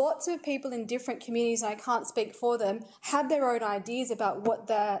 So lots of people in different communities, and I can't speak for them, have their own ideas about what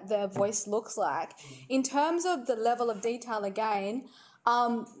their voice looks like. In terms of the level of detail again,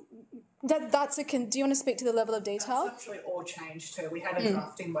 do you want to speak to the level of detail? That's actually all changed too. We had a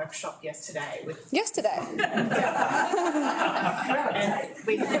drafting workshop yesterday. And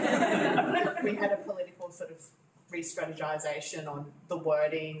we had a political sort of re-strategisation on the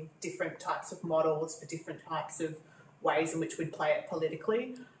wording, different types of models for different types of ways in which we'd play it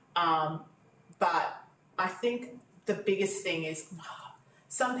politically. But I think the biggest thing is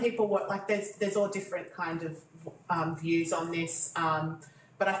some people there's all different kind of views on this.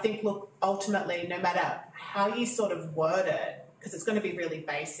 But I think, look, ultimately, no matter how you sort of word it, because it's going to be really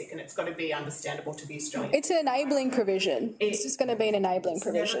basic and it's got to be understandable to the Australian. It's an enabling provision. It's just going to be an enabling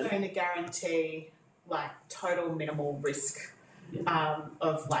provision. It's never going to guarantee total minimal risk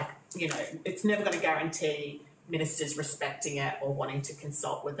of it's never going to guarantee ministers respecting it or wanting to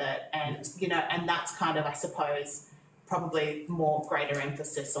consult with it, and and that's kind of, I suppose, probably more greater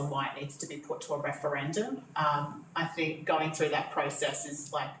emphasis on why it needs to be put to a referendum. I think going through that process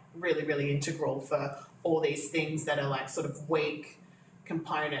is really, really integral for all these things that are sort of weak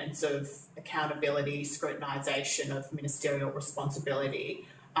components of accountability, scrutinisation of ministerial responsibility.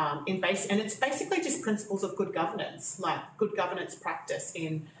 And it's basically just principles of good governance, good governance practice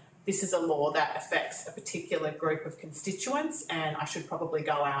in this is a law that affects a particular group of constituents, and I should probably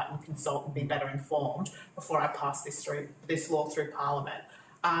go out and consult and be better informed before I pass this law through Parliament.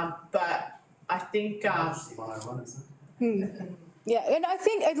 But I think... Yeah, and I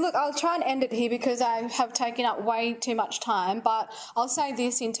think, look, I'll try and end it here because I have taken up way too much time, but I'll say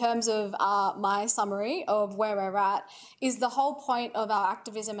this in terms of my summary of where we're at, is the whole point of our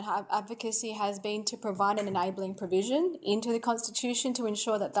activism and advocacy has been to provide an enabling provision into the Constitution to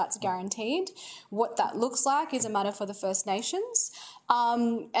ensure that that's guaranteed. What that looks like is a matter for the First Nations.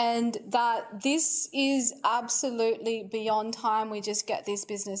 And that this is absolutely beyond time we just get this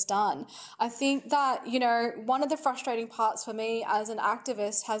business done. I think that, one of the frustrating parts for me as an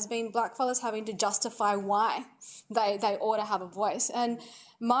activist has been blackfellas having to justify why they ought to have a voice. And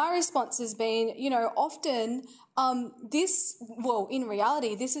my response has been, often in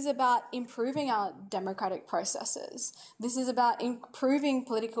reality, this is about improving our democratic processes. This is about improving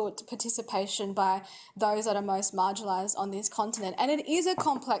political participation by those that are most marginalised on this continent. And it is a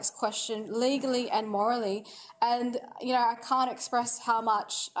complex question legally and morally. And, I can't express how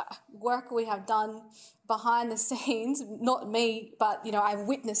much work we have done behind the scenes, not me, but, I've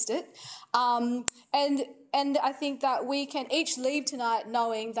witnessed it. And I think that we can each leave tonight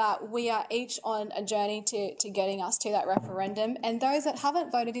knowing that we are each on a journey to getting us to that referendum, and those that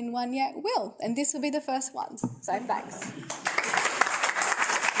haven't voted in one yet will, and this will be the first one. So thanks.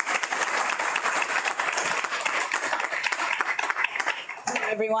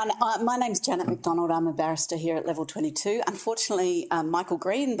 Everyone, my name's Janet McDonald. I'm a barrister here at Level 22. Unfortunately, Michael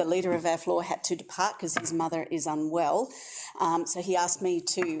Green, the leader of our floor, had to depart because his mother is unwell. So he asked me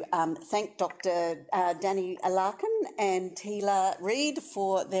to thank Dr. Dani Larkin and Teela Reid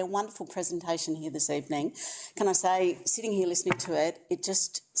for their wonderful presentation here this evening. Can I say, sitting here listening to it, it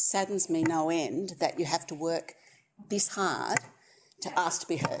just saddens me no end that you have to work this hard to ask to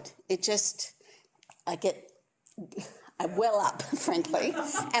be heard. I well up, frankly,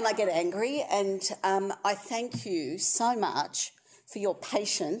 and I get angry, and I thank you so much for your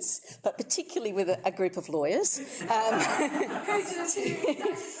patience, but particularly with a group of lawyers.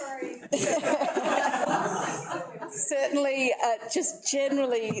 Certainly, just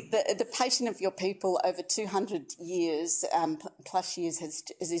generally, the patience of your people over 200 years, plus years,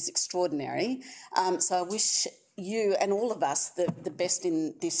 is extraordinary. So I wish you and all of us the best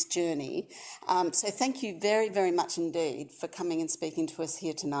in this journey. So thank you very, very much indeed for coming and speaking to us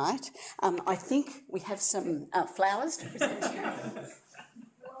here tonight. I think we have some flowers to present to you.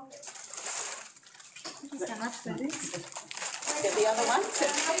 Thank you so much, Betty. Get the other one.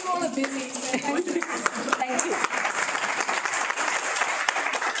 I'm all busy. Thank you.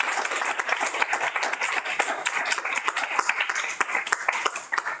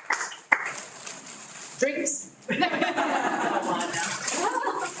 Drinks.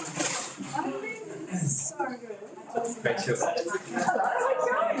 So good. Thank you.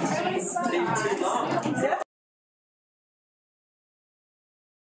 Hello.